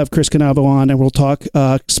it. We'll have Chris Canavo on and we'll talk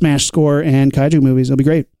Smash Score and kaiju movies. It'll be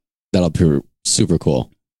great. That'll be super cool.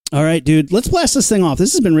 All right, dude. Let's blast this thing off.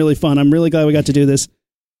 This has been really fun. I'm really glad we got to do this.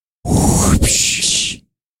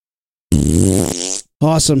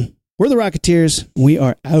 Awesome. We're the Rocketeers. We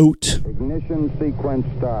are out. Ignition sequence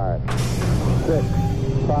start. 6,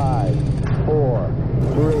 5, 4,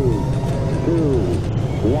 3, 2,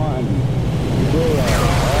 1, 0.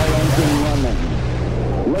 All engine running.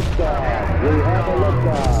 Liftoff. We have a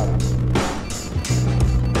liftoff.